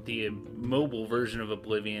 the mobile version of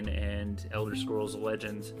Oblivion, and Elder Scrolls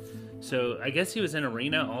Legends. So I guess he was in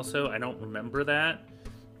Arena also. I don't remember that,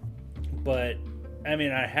 but I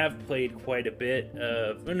mean, I have played quite a bit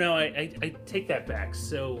of... No, I take that back.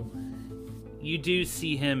 So you do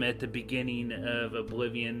see him at the beginning of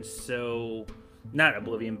Oblivion. So not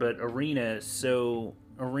Oblivion, but Arena. So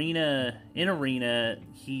in Arena,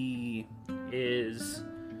 he is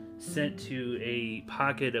sent to a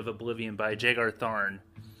pocket of Oblivion by Jagar Tharn,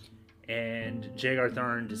 and Jagar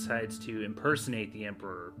Tharn decides to impersonate the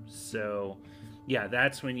Emperor. So yeah,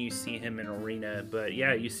 that's when you see him in Arena. But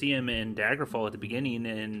yeah, you see him in Daggerfall at the beginning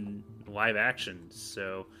in live action.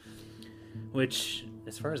 So, which,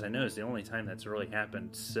 as far as I know, is the only time that's really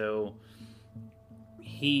happened. So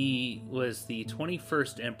he was the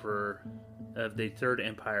 21st Emperor of the Third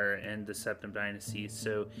Empire and the Septim Dynasty.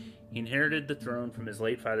 So he inherited the throne from his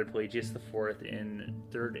late father Pelagius IV in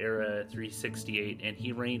Third Era 368, and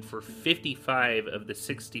he reigned for 55 of the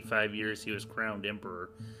 65 years he was crowned emperor.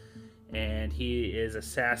 And he is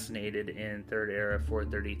assassinated in Third Era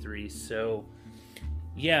 433. So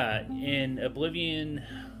yeah, in Oblivion,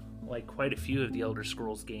 like quite a few of the Elder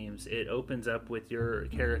Scrolls games, it opens up with your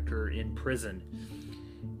character in prison,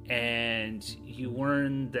 and you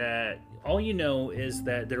learn that all you know is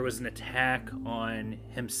that there was an attack on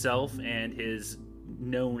himself and his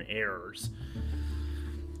known heirs.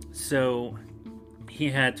 So he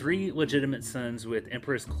had 3 legitimate sons with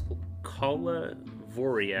Empress Kala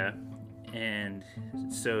Voria, and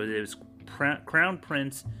so it was Crown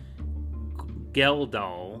Prince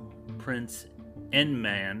Geldal, Prince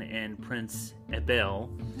Enman, and Prince Ebel.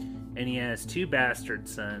 And he has 2 bastard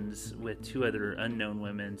sons with 2 other unknown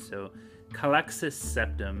women. So Calaxis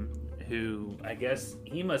Septim, who I guess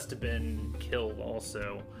he must have been killed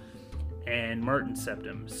also, and Martin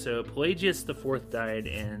Septim. So Pelagius IV died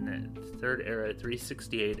in Third Era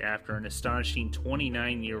 368 after an astonishing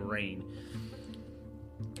 29-year reign.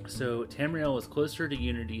 So Tamriel was closer to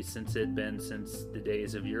unity since it had been since the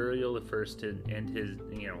days of Uriel I and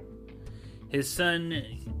his son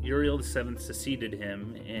Uriel VII succeeded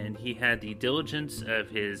him, and he had the diligence of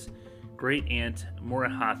his great aunt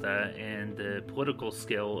Morahatha and the political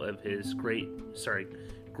skill of his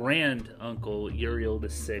grand uncle Uriel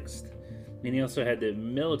VI. And he also had the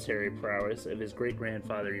military prowess of his great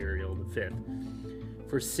grandfather Uriel V.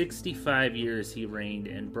 For 65 years he reigned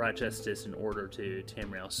and brought justice and order to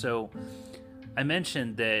Tamriel. So I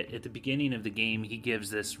mentioned that at the beginning of the game he gives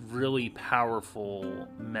this really powerful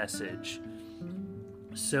message.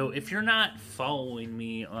 So if you're not following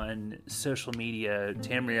me on social media,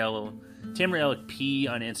 Tamrielic P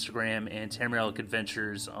on Instagram and Tamrielic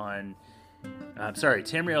Adventures on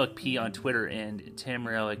Tamrielic P on Twitter and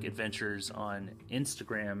Tamrielic Adventures on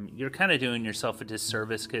Instagram, you're kind of doing yourself a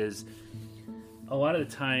disservice, because a lot of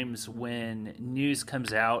the times when news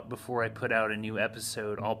comes out before I put out a new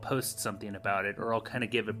episode, I'll post something about it, or I'll kind of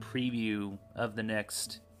give a preview of the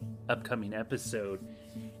next upcoming episode.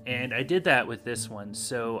 And I did that with this one.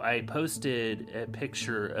 So I posted a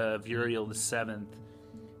picture of Uriel VII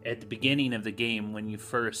at the beginning of the game. When you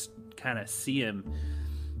first kind of see him,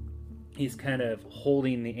 he's kind of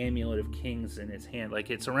holding the Amulet of Kings in his hand, like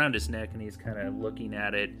it's around his neck, and he's kind of looking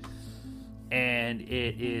at it. And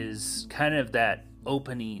it is kind of that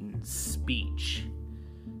opening speech.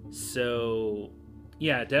 So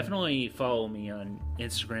yeah, definitely follow me on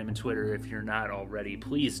Instagram and Twitter if you're not already.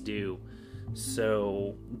 Please do.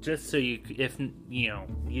 So just so if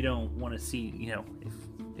you don't want to see,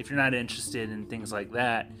 if you're not interested in things like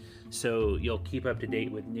that, so you'll keep up to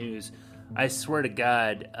date with news. I swear to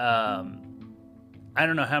God, I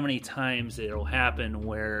don't know how many times it'll happen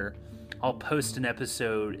where I'll post an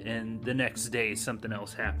episode and the next day something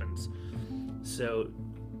else happens. So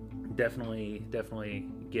definitely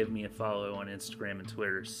give me a follow on Instagram and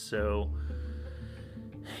Twitter. So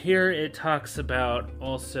here it talks about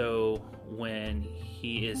also when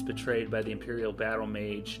he is betrayed by the Imperial Battle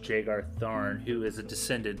Mage Jagar Tharn, who is a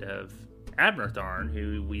descendant of Abner Tharn,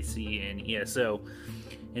 who we see in ESO.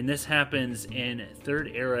 And this happens in Third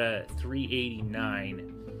Era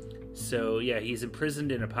 389. So yeah, he's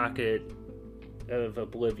imprisoned in a pocket of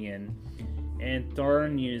Oblivion, and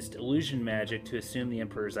Tharn used illusion magic to assume the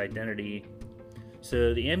Emperor's identity.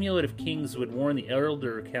 So the Amulet of Kings would warn the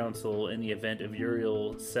Elder Council in the event of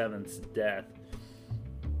Uriel VII's death.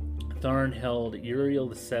 Tharn held Uriel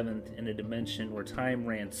VII in a dimension where time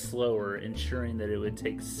ran slower, ensuring that it would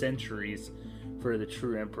take centuries for the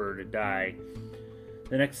true Emperor to die.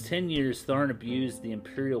 The next 10 years, Tharn abused the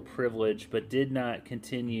Imperial privilege, but did not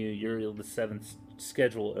continue Uriel VII's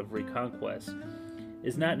schedule of reconquest. It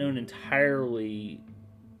is not known entirely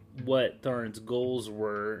what Tharn's goals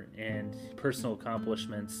were and personal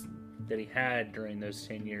accomplishments that he had during those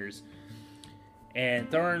 10 years.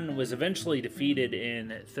 And Tharn was eventually defeated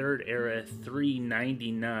in Third Era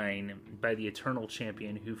 399 by the Eternal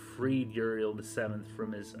Champion, who freed Uriel VII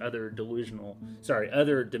from his other dimensional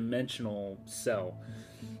cell.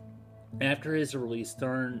 After his release,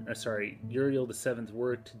 Uriel VII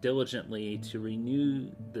worked diligently to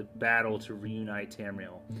renew the battle to reunite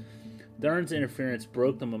Tamriel. Tharn's interference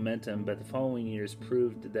broke the momentum, but the following years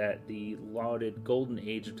proved that the lauded golden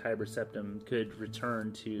age of Tiber Septim could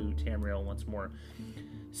return to Tamriel once more.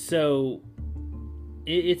 So,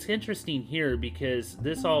 it's interesting here because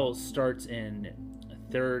this all starts in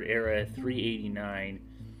Third Era 389,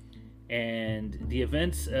 and the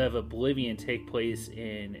events of Oblivion take place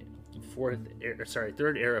in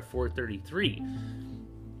Third Era 433.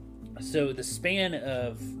 So the span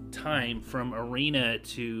of time from Arena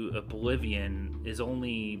to Oblivion is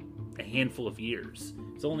only a handful of years.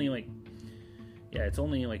 It's only like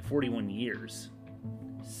 41 years.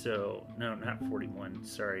 So, no, not 41,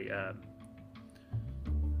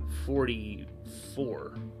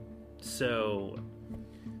 44. So,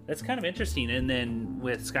 that's kind of interesting. And then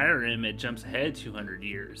with Skyrim, it jumps ahead 200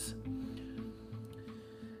 years.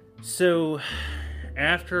 So,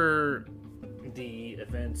 after the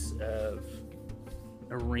events of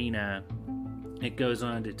Arena, it goes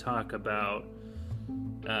on to talk about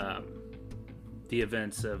the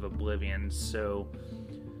events of Oblivion. So,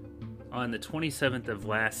 on the 27th of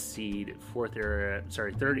Last Seed, Third Era,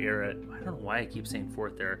 I don't know why I keep saying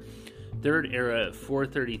Fourth Era, Third Era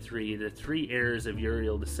 433, the three heirs of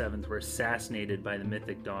Uriel VII were assassinated by the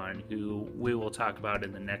Mythic Dawn, who we will talk about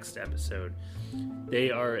in the next episode.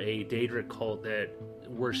 They are a Daedric cult that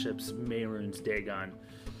worships Mehrunes Dagon.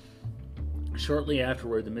 Shortly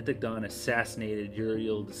afterward, the Mythic Dawn assassinated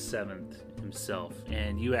Uriel VII himself,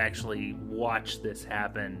 and you actually watch this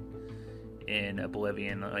happen in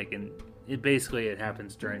Oblivion. It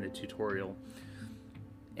happens during the tutorial.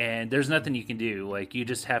 And there's nothing you can do. Like, you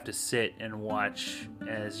just have to sit and watch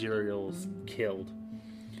as Uriel's killed.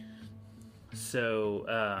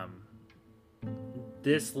 So,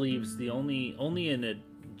 this leaves the only an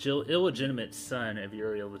illegitimate son of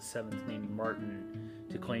Uriel VII named Martin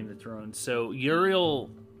to claim the throne. So, Uriel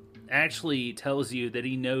actually tells you that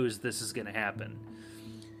he knows this is going to happen.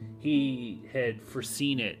 He had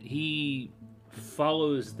foreseen it. He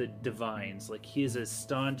follows the Divines. Like, he is a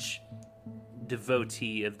staunch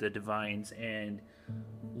devotee of the Divines, and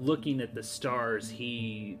looking at the stars,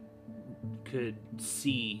 he could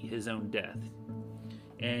see his own death,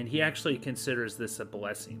 and he actually considers this a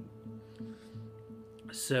blessing.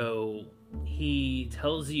 So he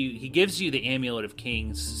gives you the Amulet of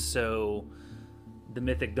Kings so the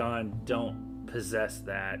Mythic Dawn don't possess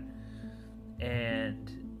that,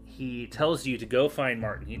 and he tells you to go find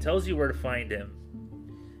Martin. He tells you where to find him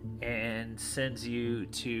and sends you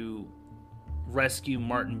to rescue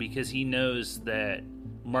Martin, because he knows that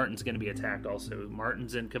Martin's going to be attacked also.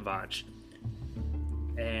 Martin's in Kvatch,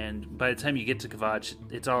 and by the time you get to Kvatch,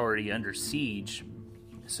 it's already under siege.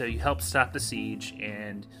 So you help stop the siege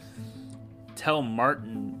and tell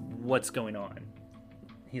Martin what's going on.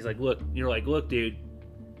 He's like, look, dude,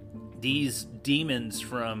 these demons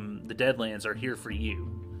from the Deadlands are here for you.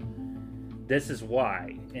 This is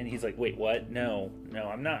why. And he's like, wait, what? No,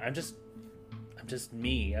 I'm not. I'm just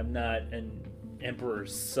me. I'm not an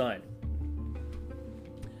Emperor's son.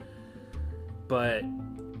 But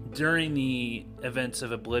during the events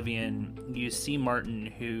of Oblivion, you see Martin,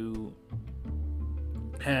 who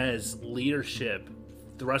has leadership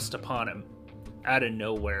thrust upon him out of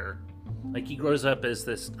nowhere. Like, he grows up as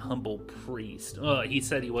this humble priest. Well, he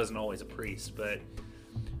said he wasn't always a priest, but...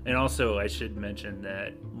 And also, I should mention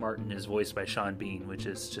that Martin is voiced by Sean Bean, which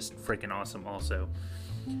is just freaking awesome also.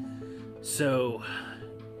 So,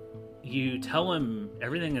 you tell him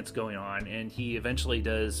everything that's going on, and he eventually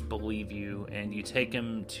does believe you, and you take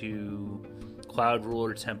him to Cloud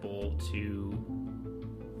Ruler Temple to,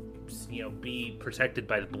 be protected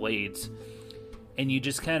by the Blades. And you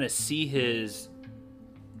just kind of see his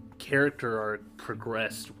character arc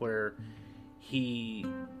progressed, where he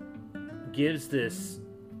gives this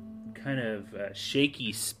kind of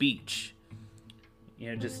shaky speech.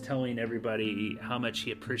 just telling everybody how much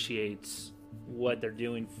he appreciates what they're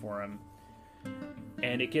doing for him.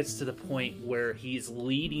 And it gets to the point where he's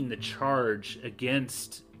leading the charge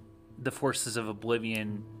against the forces of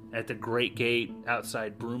Oblivion at the Great Gate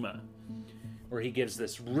outside Bruma, where he gives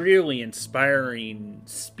this really inspiring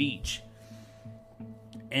speech.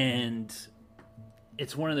 And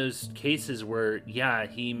it's one of those cases where, yeah,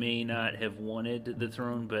 he may not have wanted the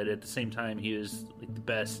throne, but at the same time, he was like the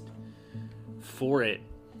best for it.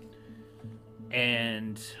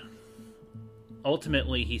 And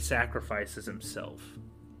ultimately, he sacrifices himself.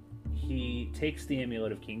 He takes the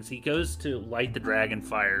Amulet of Kings. He goes to light the dragon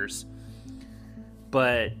fires.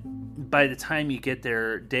 But by the time you get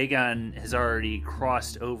there, Dagon has already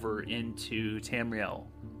crossed over into Tamriel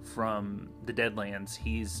from the Deadlands.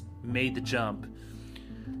 He's made the jump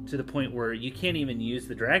to the point where you can't even use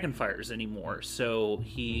the dragon fires anymore. So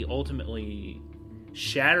he ultimately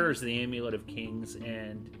shatters the Amulet of Kings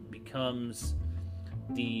and becomes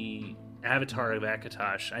the Avatar of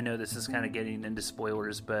Akatosh. I know this is kind of getting into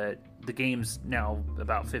spoilers, but the game's now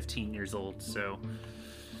about 15 years old, so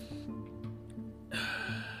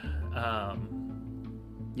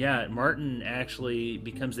yeah, Martin actually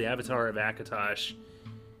becomes the Avatar of Akatosh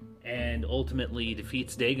and ultimately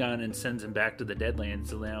defeats Dagon and sends him back to the Deadlands.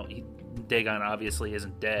 So now Dagon obviously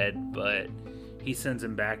isn't dead, but he sends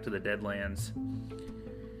him back to the Deadlands.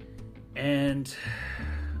 And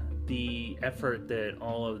the effort that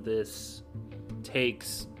all of this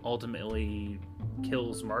takes ultimately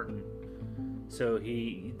kills Martin. So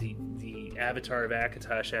the Avatar of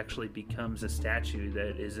Akatosh actually becomes a statue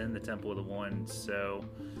that is in the Temple of the One. So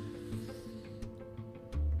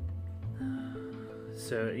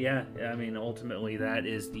yeah, I mean, ultimately that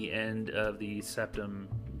is the end of the Septim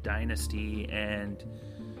dynasty, and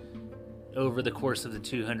over the course of the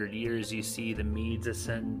 200 years, you see the Medes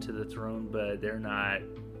ascend to the throne, but they're not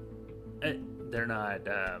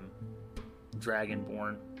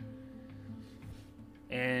Dragonborn.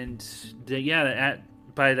 And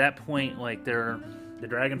by that point, like the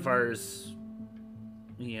Dragonfires,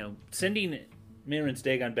 sending Mehrunes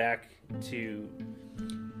Dagon back to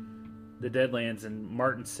the Deadlands and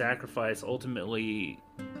Martin's sacrifice ultimately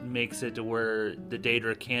makes it to where the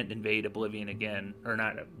Daedra can't invade Oblivion again, or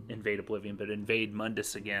not invade Oblivion, but invade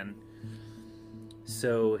Mundus again.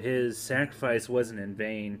 So his sacrifice wasn't in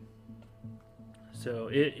vain. So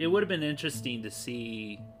it would have been interesting to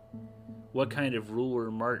see what kind of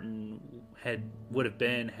ruler Martin would have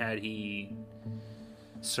been had he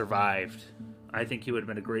survived. I think he would have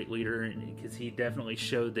been a great leader, because he definitely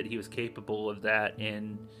showed that he was capable of that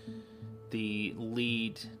in the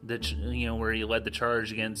lead, where he led the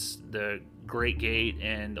charge against the Great Gate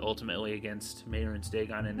and ultimately against Mehrunes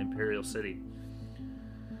Dagon in Imperial City.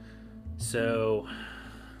 So,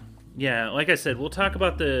 yeah, like I said, we'll talk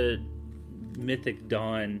about the Mythic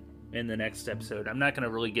Dawn in the next episode. I'm not going to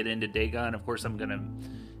really get into Dagon. Of course, I'm going to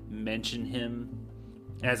mention him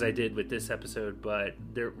as I did with this episode, but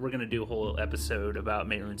we're going to do a whole episode about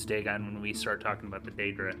Mehrunes Dagon when we start talking about the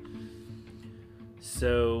Daedra.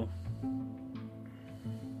 So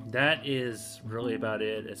that is really about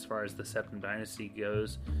it as far as the Septim Dynasty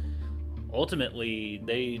goes. Ultimately,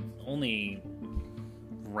 they only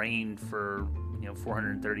reigned for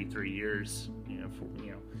 433 years.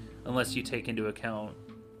 Unless you take into account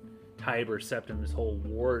Tiber Septim's whole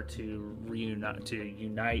war to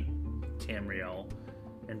unite Tamriel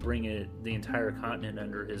and bring the entire continent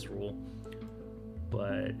under his rule.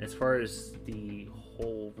 But as far as the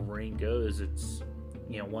whole reign goes, it's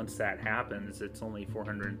once that happens, it's only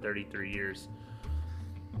 433 years.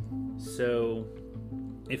 So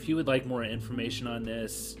if you would like more information on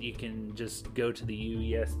this, you can just go to the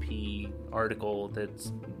UESP article that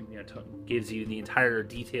gives you the entire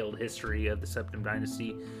detailed history of the Septim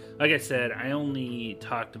Dynasty. Like I said, I only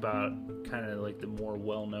talked about kind of like the more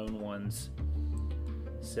well-known ones.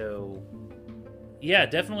 So yeah,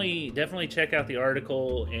 definitely check out the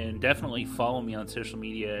article, and definitely follow me on social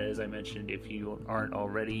media, as I mentioned, if you aren't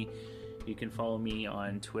already. You can follow me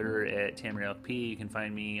on Twitter at TamrielP. You can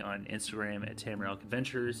find me on Instagram at Tamriel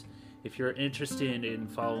Adventures. If you're interested in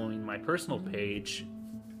following my personal page,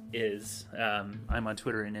 I'm on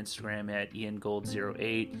Twitter and Instagram at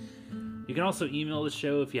IanGold08. You can also email the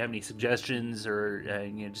show if you have any suggestions, or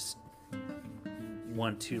just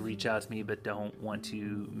want to reach out to me but don't want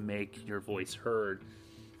to make your voice heard.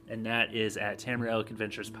 And that is at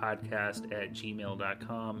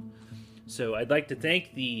TamrielAdventurespodcast@gmail.com. So I'd like to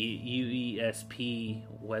thank the UESP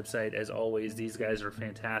website, as always. These guys are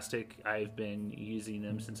fantastic. I've been using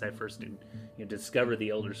them since I first discovered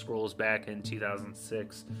the Elder Scrolls back in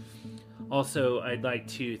 2006. Also, I'd like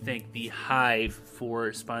to thank the Hive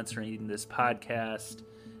for sponsoring this podcast.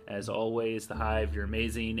 As always, the Hive, you're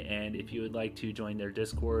amazing. And if you would like to join their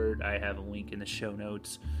Discord, I have a link in the show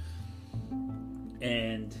notes.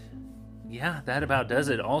 And yeah, that about does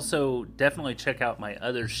it. Also, definitely check out my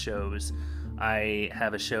other shows. I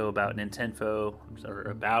have a show about Nintendo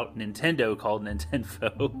called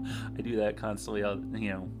Nintendo. I do that constantly,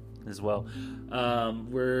 as well.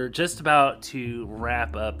 We're just about to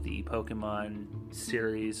wrap up the Pokemon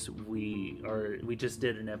series. We just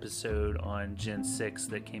did an episode on Gen 6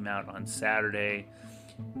 that came out on Saturday.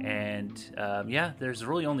 And there's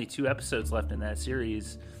really only 2 episodes left in that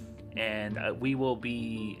series. And we will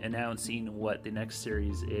be announcing what the next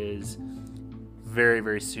series is very,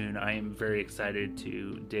 very soon. I am very excited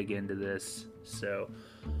to dig into this.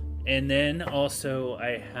 And then also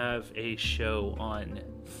I have a show on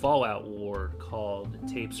Fallout War called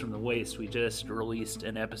Tapes from the Waste. We just released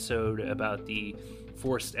an episode about the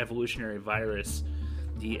forced evolutionary virus,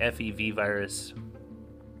 the FEV virus,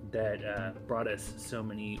 that brought us so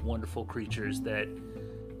many wonderful creatures that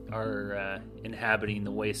are inhabiting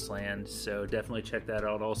the wasteland. So definitely check that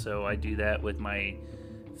out. Also, I do that with my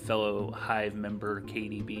fellow Hive member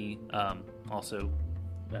KDB. Also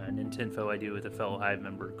Nintendo I do with a fellow Hive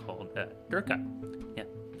member called Durka. Yeah.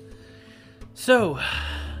 So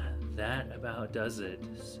that about does it.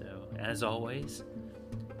 So as always,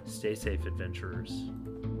 stay safe, adventurers.